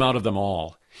delivers him out of them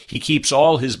all. He keeps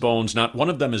all his bones, not one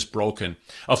of them is broken.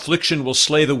 Affliction will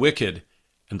slay the wicked,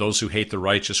 and those who hate the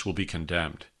righteous will be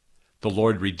condemned. The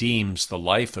Lord redeems the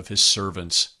life of his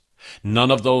servants. None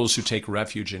of those who take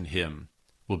refuge in him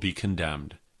will be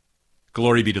condemned.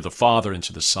 Glory be to the Father, and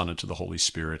to the Son, and to the Holy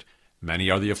Spirit.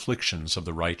 Many are the afflictions of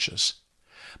the righteous,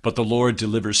 but the Lord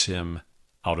delivers him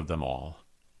out of them all.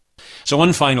 So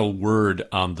one final word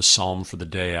on the psalm for the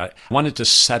day. I wanted to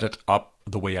set it up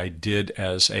the way I did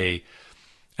as an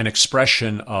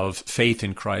expression of faith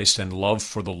in Christ and love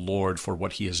for the Lord for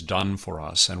what he has done for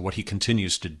us and what he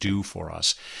continues to do for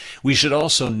us. We should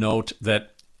also note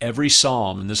that every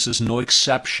psalm, and this is no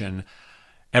exception,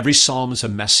 every psalm is a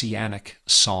messianic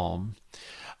psalm.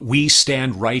 We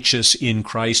stand righteous in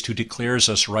Christ, who declares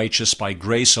us righteous by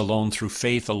grace alone, through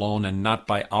faith alone, and not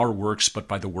by our works, but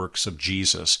by the works of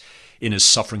Jesus in his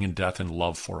suffering and death and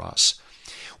love for us.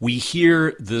 We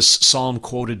hear this psalm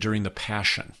quoted during the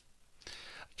Passion.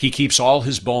 He keeps all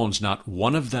his bones, not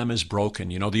one of them is broken.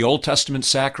 You know, the Old Testament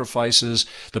sacrifices,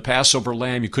 the Passover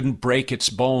lamb, you couldn't break its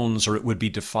bones or it would be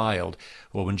defiled.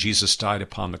 Well, when Jesus died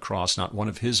upon the cross, not one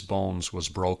of his bones was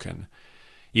broken.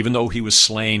 Even though he was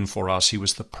slain for us, he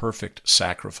was the perfect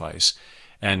sacrifice.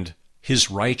 And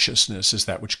his righteousness is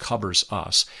that which covers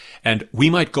us. And we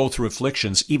might go through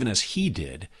afflictions even as he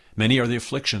did. Many are the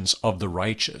afflictions of the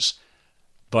righteous.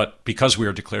 But because we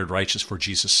are declared righteous for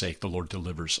Jesus' sake, the Lord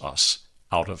delivers us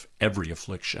out of every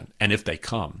affliction. And if they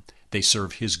come, they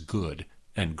serve his good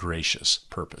and gracious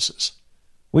purposes.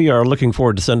 We are looking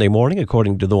forward to Sunday morning,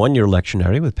 according to the one-year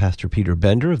lectionary with Pastor Peter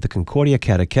Bender of the Concordia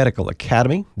Catechetical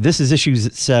Academy. This is Issues,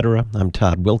 Etc. I'm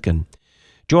Todd Wilkin.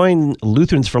 Join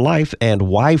Lutherans for Life and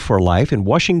Why for Life in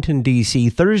Washington, D.C.,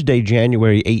 Thursday,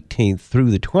 January 18th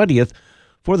through the 20th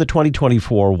for the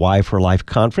 2024 Why for Life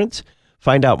Conference.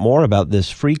 Find out more about this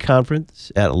free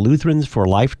conference at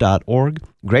lutheransforlife.org.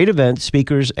 Great events,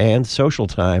 speakers, and social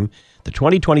time. The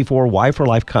 2024 Why for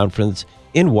Life Conference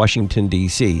in Washington,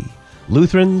 D.C.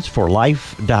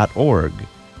 lutheransforlife.org.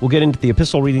 We'll get into the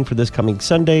epistle reading for this coming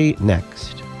Sunday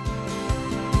next.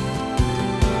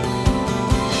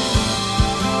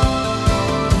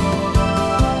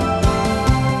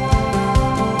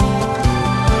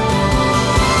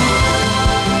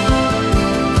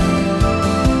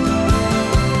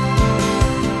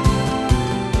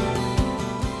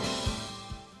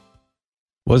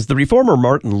 Was the reformer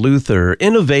Martin Luther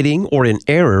innovating or in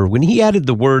error when he added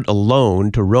the word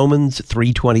alone to Romans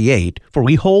 3:28, for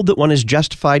we hold that one is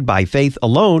justified by faith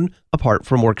alone, apart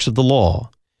from works of the law?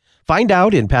 Find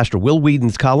out in Pastor Will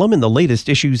Whedon's column in the latest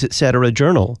Issues, Etc.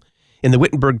 journal. In the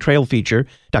Wittenberg Trail feature,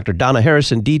 Dr. Donna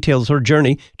Harrison details her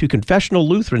journey to confessional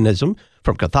Lutheranism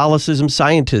from Catholicism,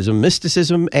 Scientism,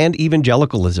 mysticism, and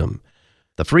evangelicalism.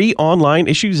 The free online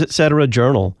Issues, Etc.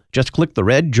 journal. Just click the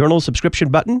red journal subscription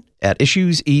button at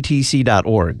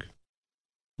issuesetc.org.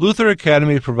 Luther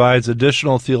Academy provides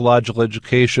additional theological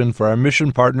education for our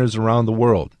mission partners around the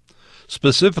world,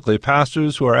 specifically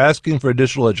pastors who are asking for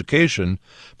additional education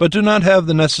but do not have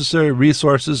the necessary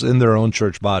resources in their own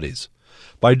church bodies.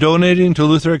 By donating to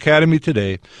Luther Academy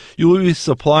today, you will be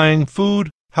supplying food,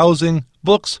 housing,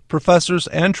 books, professors,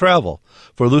 and travel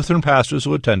for Lutheran pastors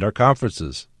who attend our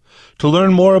conferences. To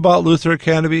learn more about Luther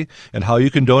Academy and how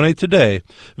you can donate today,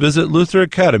 visit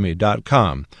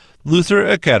lutheracademy.com.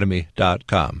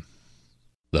 lutheracademy.com.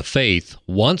 The faith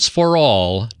once for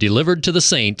all delivered to the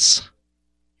saints.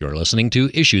 You're listening to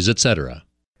Issues, Etc.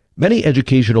 Many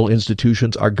educational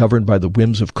institutions are governed by the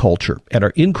whims of culture and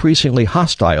are increasingly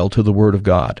hostile to the Word of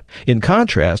God. In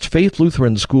contrast, Faith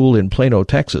Lutheran School in Plano,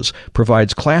 Texas,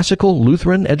 provides classical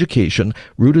Lutheran education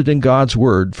rooted in God's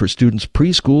Word for students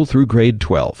preschool through grade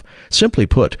 12. Simply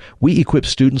put, we equip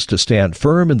students to stand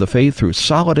firm in the faith through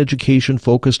solid education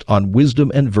focused on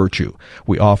wisdom and virtue.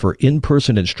 We offer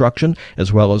in-person instruction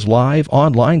as well as live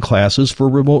online classes for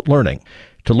remote learning.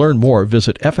 To learn more,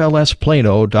 visit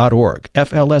flsplano.org,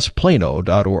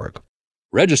 flsplano.org.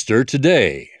 Register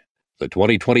today. The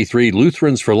 2023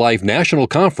 Lutherans for Life National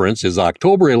Conference is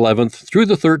October 11th through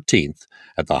the 13th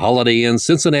at the Holiday Inn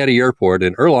Cincinnati Airport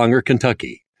in Erlanger,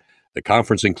 Kentucky. The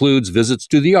conference includes visits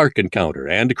to the Ark Encounter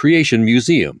and Creation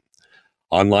Museum.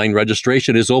 Online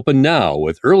registration is open now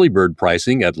with early bird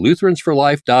pricing at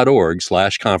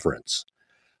lutheransforlife.org/conference.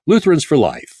 Lutherans for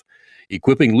Life,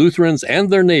 equipping Lutherans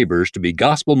and their neighbors to be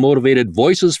gospel-motivated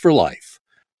voices for life.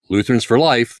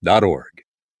 lutheransforlife.org.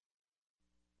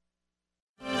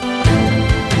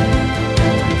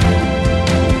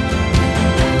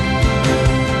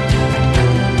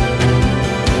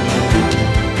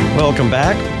 Welcome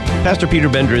back. Pastor Peter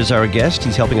Bender is our guest.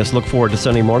 He's helping us look forward to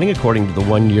Sunday morning according to the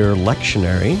one-year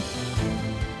lectionary.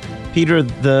 Peter,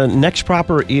 the next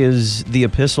proper is the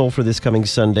epistle for this coming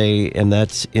Sunday, and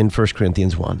that's in 1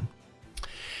 Corinthians 1.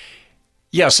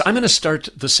 Yes, I'm going to start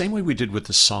the same way we did with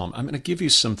the psalm. I'm going to give you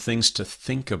some things to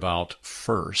think about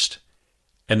first,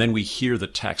 and then we hear the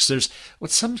text. There's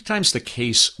what's sometimes the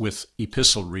case with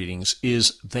epistle readings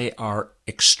is they are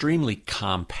extremely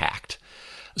compact.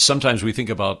 Sometimes we think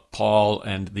about Paul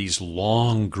and these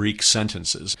long Greek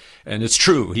sentences, and it's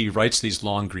true, he writes these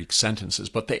long Greek sentences,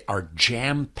 but they are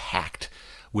jam-packed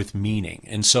with meaning.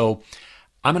 And so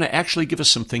I'm going to actually give us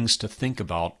some things to think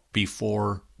about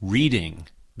before reading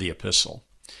the epistle.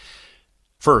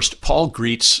 First, Paul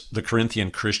greets the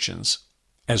Corinthian Christians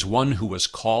as one who was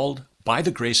called by the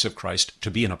grace of Christ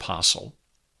to be an apostle,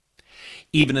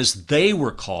 even as they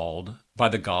were called by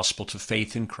the gospel to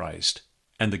faith in Christ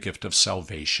and the gift of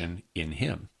salvation in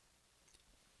him.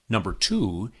 Number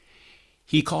two,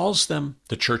 he calls them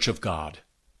the church of God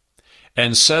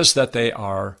and says that they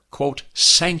are, quote,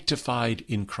 sanctified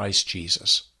in Christ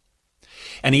Jesus.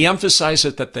 And he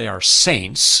emphasizes that they are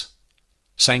saints,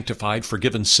 sanctified,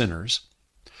 forgiven sinners,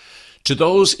 to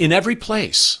those in every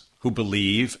place who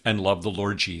believe and love the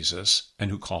Lord Jesus and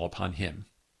who call upon him.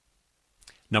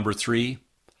 Number three,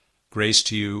 grace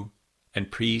to you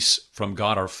and peace from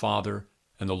God our Father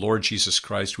and the Lord Jesus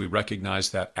Christ. We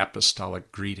recognize that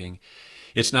apostolic greeting.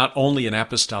 It's not only an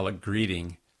apostolic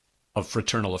greeting of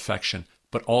fraternal affection,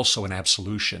 but also an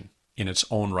absolution in its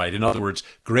own right. In other words,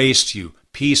 grace to you,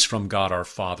 peace from God our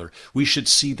Father. We should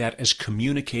see that as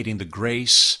communicating the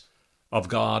grace of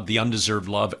God, the undeserved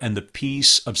love, and the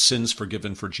peace of sins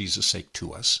forgiven for Jesus' sake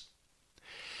to us.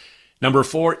 Number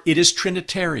four, it is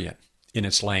Trinitarian in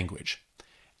its language,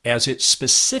 as it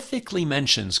specifically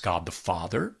mentions God the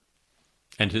Father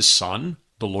and his Son,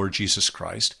 the Lord Jesus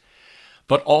Christ,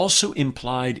 but also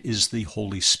implied is the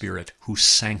Holy Spirit who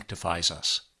sanctifies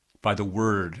us by the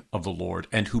word of the Lord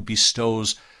and who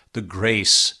bestows the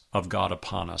grace of God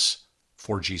upon us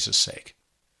for Jesus' sake.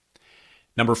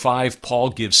 Number five, Paul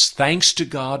gives thanks to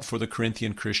God for the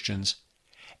Corinthian Christians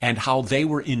and how they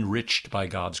were enriched by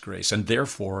God's grace and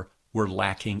therefore were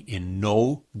lacking in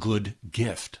no good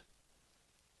gift.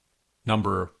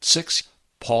 Number six,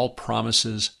 Paul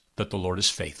promises that the Lord is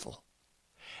faithful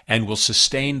and will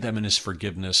sustain them in his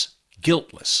forgiveness,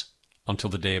 guiltless, until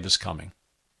the day of his coming.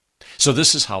 So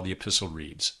this is how the epistle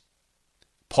reads.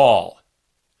 Paul,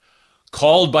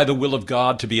 called by the will of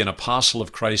God to be an apostle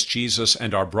of Christ Jesus,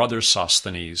 and our brother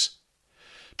Sosthenes,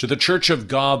 to the church of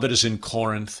God that is in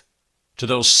Corinth, to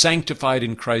those sanctified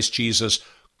in Christ Jesus,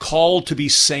 called to be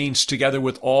saints together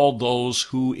with all those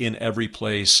who in every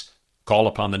place call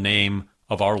upon the name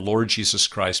of our Lord Jesus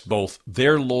Christ, both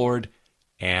their Lord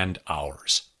and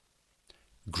ours.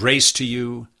 Grace to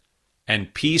you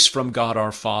and peace from God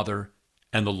our Father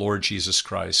and the Lord Jesus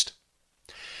Christ.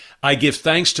 I give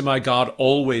thanks to my God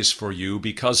always for you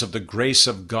because of the grace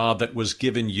of God that was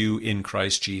given you in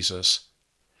Christ Jesus,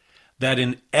 that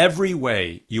in every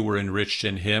way you were enriched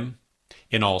in him,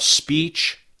 in all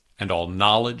speech and all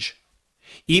knowledge,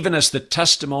 even as the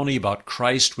testimony about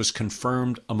Christ was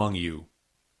confirmed among you,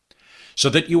 so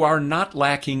that you are not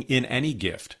lacking in any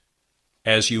gift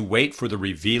as you wait for the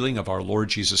revealing of our Lord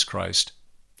Jesus Christ,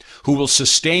 who will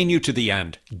sustain you to the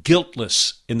end,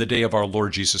 guiltless in the day of our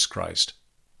Lord Jesus Christ.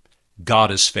 God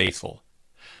is faithful,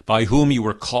 by whom you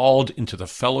were called into the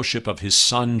fellowship of his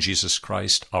Son, Jesus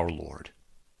Christ, our Lord.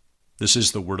 This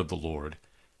is the word of the Lord.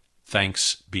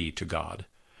 Thanks be to God.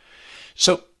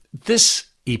 So this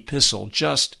epistle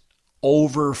just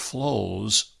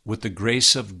overflows with the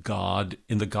grace of God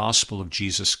in the gospel of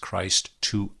Jesus Christ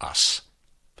to us.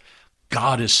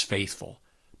 God is faithful,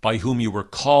 by whom you were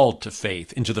called to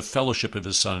faith into the fellowship of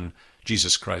his Son,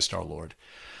 Jesus Christ our Lord.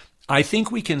 I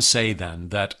think we can say then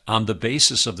that on the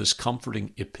basis of this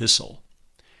comforting epistle,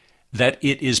 that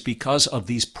it is because of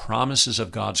these promises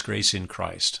of God's grace in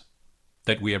Christ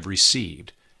that we have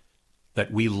received,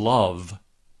 that we love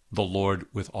the Lord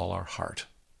with all our heart.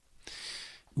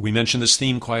 We mention this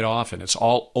theme quite often. It's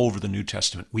all over the New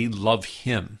Testament. We love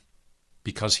him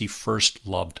because he first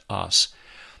loved us.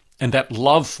 And that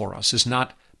love for us is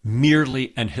not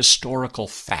merely an historical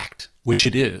fact, which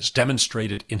it is,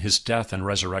 demonstrated in his death and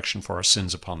resurrection for our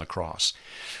sins upon the cross.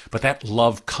 But that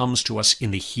love comes to us in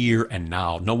the here and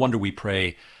now. No wonder we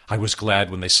pray, I was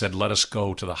glad when they said, let us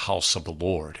go to the house of the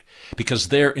Lord. Because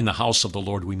there in the house of the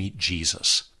Lord we meet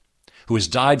Jesus, who has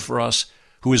died for us,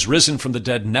 who is risen from the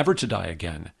dead never to die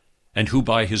again, and who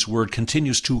by his word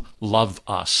continues to love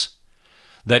us,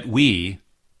 that we,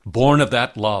 born of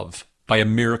that love, by a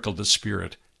miracle of the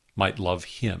Spirit, might love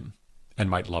him and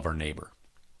might love our neighbor.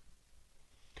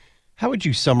 How would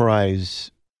you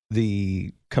summarize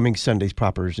the coming Sunday's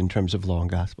propers in terms of law and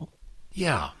gospel?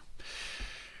 Yeah.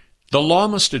 The law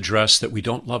must address that we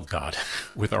don't love God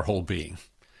with our whole being,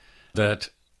 that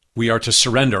we are to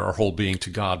surrender our whole being to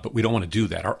God, but we don't want to do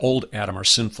that. Our old Adam, our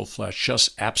sinful flesh,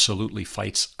 just absolutely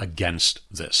fights against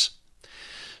this.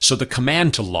 So the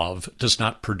command to love does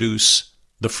not produce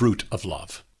the fruit of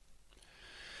love.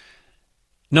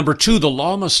 Number two, the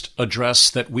law must address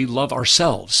that we love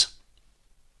ourselves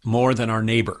more than our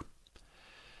neighbor.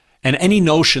 And any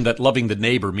notion that loving the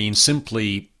neighbor means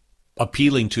simply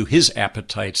appealing to his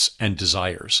appetites and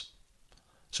desires.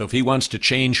 So if he wants to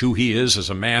change who he is as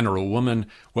a man or a woman,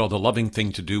 well, the loving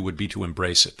thing to do would be to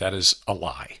embrace it. That is a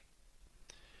lie.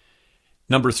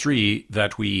 Number three,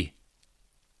 that we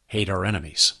hate our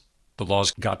enemies. The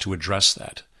law's got to address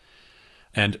that.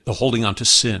 And the holding on to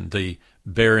sin, the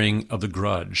bearing of the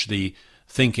grudge, the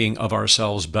thinking of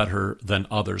ourselves better than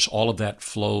others, all of that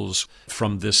flows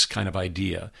from this kind of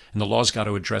idea. And the law's got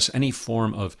to address any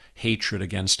form of hatred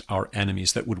against our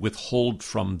enemies that would withhold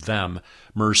from them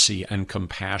mercy and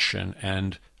compassion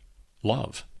and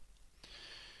love.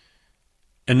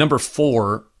 And number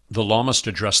four, the law must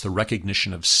address the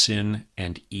recognition of sin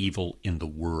and evil in the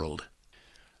world.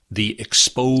 The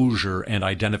exposure and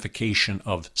identification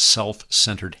of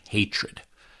self-centered hatred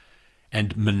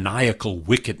and maniacal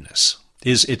wickedness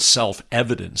is itself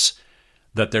evidence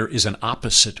that there is an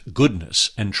opposite goodness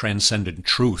and transcendent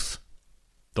truth,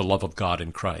 the love of God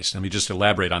in Christ. Let me just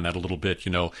elaborate on that a little bit.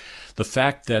 The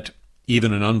fact that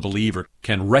even an unbeliever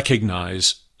can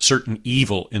recognize certain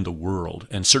evil in the world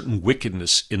and certain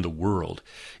wickedness in the world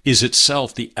is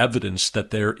itself the evidence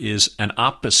that there is an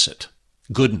opposite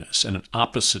goodness and an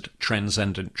opposite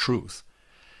transcendent truth.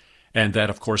 And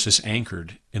that, of course, is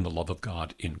anchored in the love of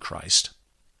God in Christ.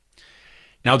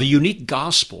 Now, the unique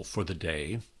gospel for the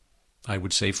day, I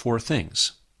would say four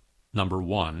things. Number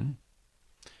one,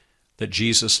 that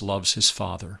Jesus loves his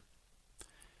Father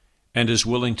and is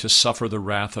willing to suffer the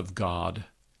wrath of God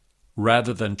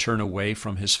rather than turn away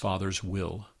from his Father's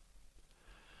will.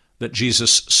 That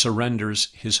Jesus surrenders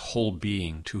his whole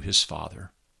being to his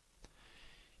Father.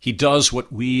 He does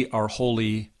what we are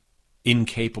wholly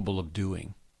incapable of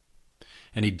doing.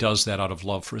 And he does that out of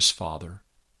love for his Father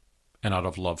and out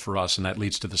of love for us. And that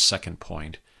leads to the second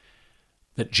point,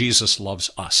 that Jesus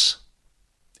loves us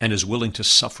and is willing to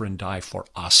suffer and die for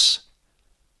us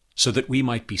so that we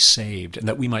might be saved and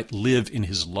that we might live in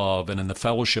his love and in the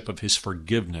fellowship of his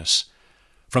forgiveness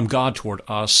from God toward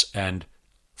us and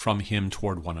from him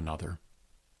toward one another.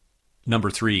 Number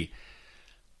three,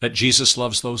 that Jesus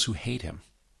loves those who hate him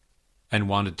and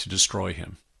wanted to destroy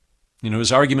him.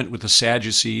 His argument with the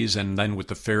Sadducees and then with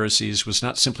the Pharisees was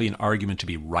not simply an argument to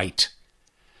be right,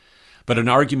 but an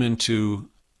argument to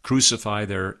crucify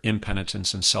their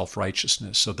impenitence and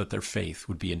self-righteousness so that their faith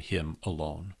would be in him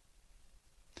alone.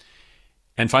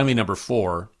 And finally, number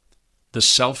four, the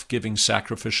self-giving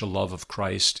sacrificial love of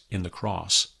Christ in the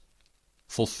cross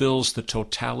fulfills the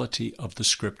totality of the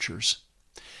Scriptures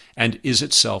and is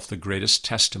itself the greatest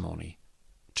testimony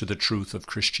to the truth of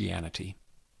Christianity.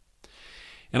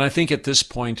 And I think at this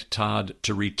point, Todd,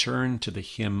 to return to the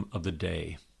hymn of the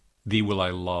day, Thee will I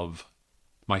love,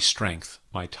 my strength,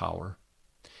 my tower.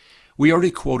 We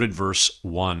already quoted verse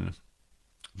 1.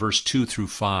 Verse 2 through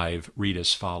 5 read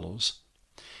as follows.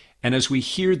 And as we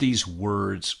hear these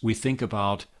words, we think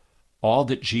about all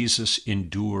that Jesus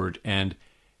endured and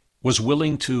was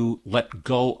willing to let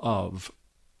go of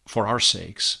for our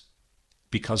sakes,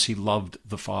 because he loved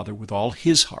the Father with all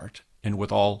his heart and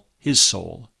with all his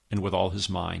soul and with all his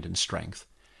mind and strength.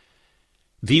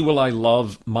 Thee will I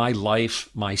love, my life,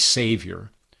 my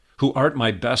Savior, who art my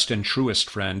best and truest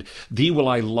friend. Thee will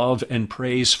I love and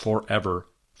praise forever,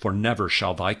 for never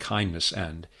shall thy kindness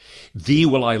end. Thee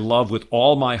will I love with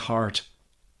all my heart,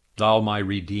 thou my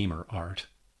Redeemer art.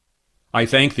 I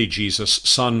thank thee, Jesus,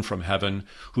 Son from heaven,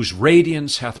 whose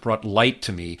radiance hath brought light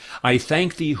to me. I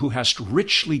thank thee who hast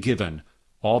richly given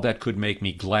all that could make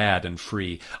me glad and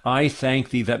free. I thank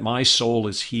thee that my soul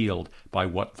is healed by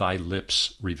what thy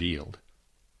lips revealed.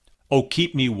 O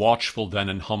keep me watchful then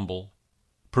and humble.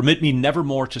 Permit me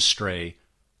nevermore to stray.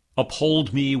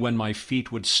 Uphold me when my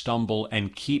feet would stumble,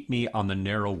 and keep me on the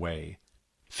narrow way.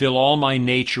 Fill all my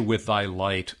nature with thy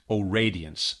light, O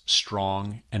radiance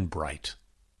strong and bright.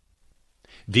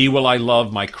 Thee will I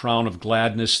love, my crown of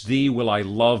gladness. Thee will I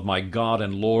love, my God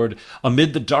and Lord,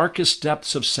 amid the darkest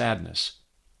depths of sadness,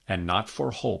 and not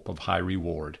for hope of high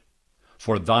reward.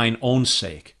 For thine own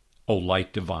sake, O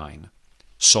light divine,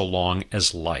 so long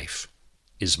as life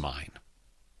is mine.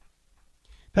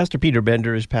 Pastor Peter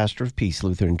Bender is pastor of Peace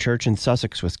Lutheran Church in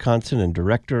Sussex, Wisconsin, and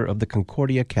director of the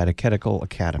Concordia Catechetical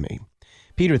Academy.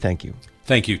 Peter, thank you.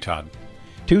 Thank you, Todd.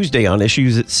 Tuesday on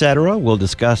Issues Etc., we'll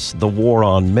discuss the war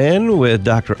on men with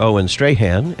Dr. Owen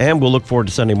Strahan, and we'll look forward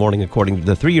to Sunday morning, according to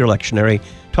the 3-year lectionary,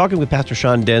 talking with Pastor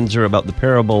Sean Denzer about the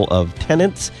parable of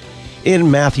tenants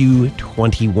in Matthew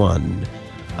 21.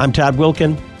 I'm Todd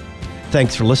Wilkin.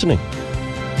 Thanks for listening.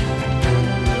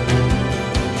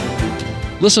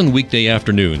 Listen weekday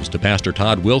afternoons to Pastor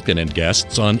Todd Wilkin and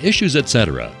guests on Issues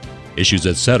Etc. Issues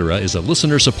Etc. is a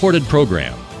listener-supported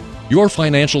program. Your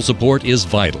financial support is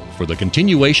vital for the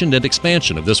continuation and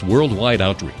expansion of this worldwide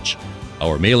outreach.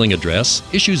 Our mailing address,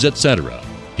 Issues Etc.,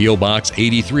 P.O. Box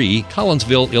 83,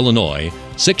 Collinsville, Illinois,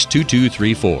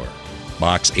 62234.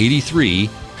 Box 83,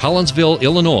 Collinsville,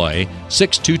 Illinois,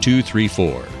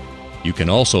 62234. You can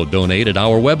also donate at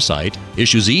our website,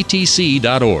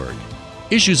 issuesetc.org.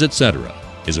 Issues Etc.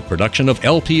 is a production of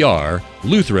LPR,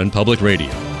 Lutheran Public Radio.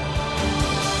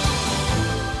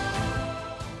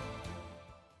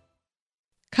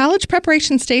 College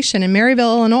Preparation Station in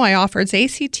Maryville, Illinois offers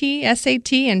ACT,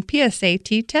 SAT, and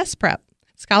PSAT test prep,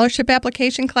 scholarship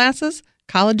application classes,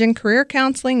 college and career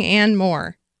counseling, and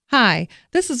more. Hi,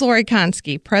 this is Lori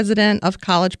Konski, president of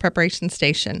College Preparation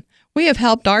Station. We have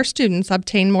helped our students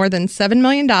obtain more than $7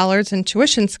 million in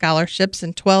tuition scholarships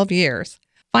in 12 years.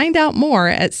 Find out more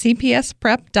at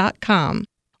cpsprep.com.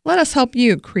 Let us help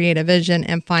you create a vision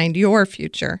and find your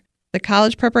future. The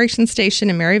College Preparation Station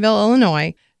in Maryville,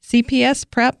 Illinois,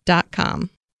 cpsprep.com.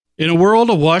 In a world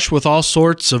awash with all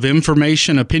sorts of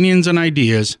information, opinions, and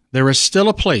ideas, there is still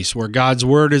a place where God's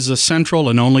Word is the central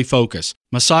and only focus.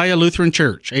 Messiah Lutheran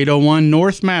Church, 801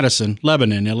 North Madison,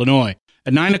 Lebanon, Illinois.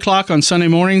 At 9 o'clock on Sunday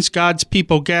mornings, God's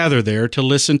people gather there to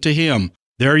listen to Him.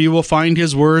 There you will find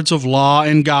His words of law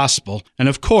and gospel, and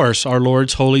of course, our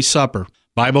Lord's Holy Supper.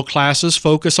 Bible classes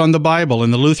focus on the Bible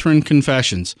and the Lutheran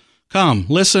confessions. Come,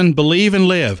 listen, believe, and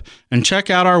live, and check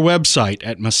out our website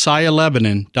at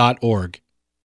messiahlebanon.org.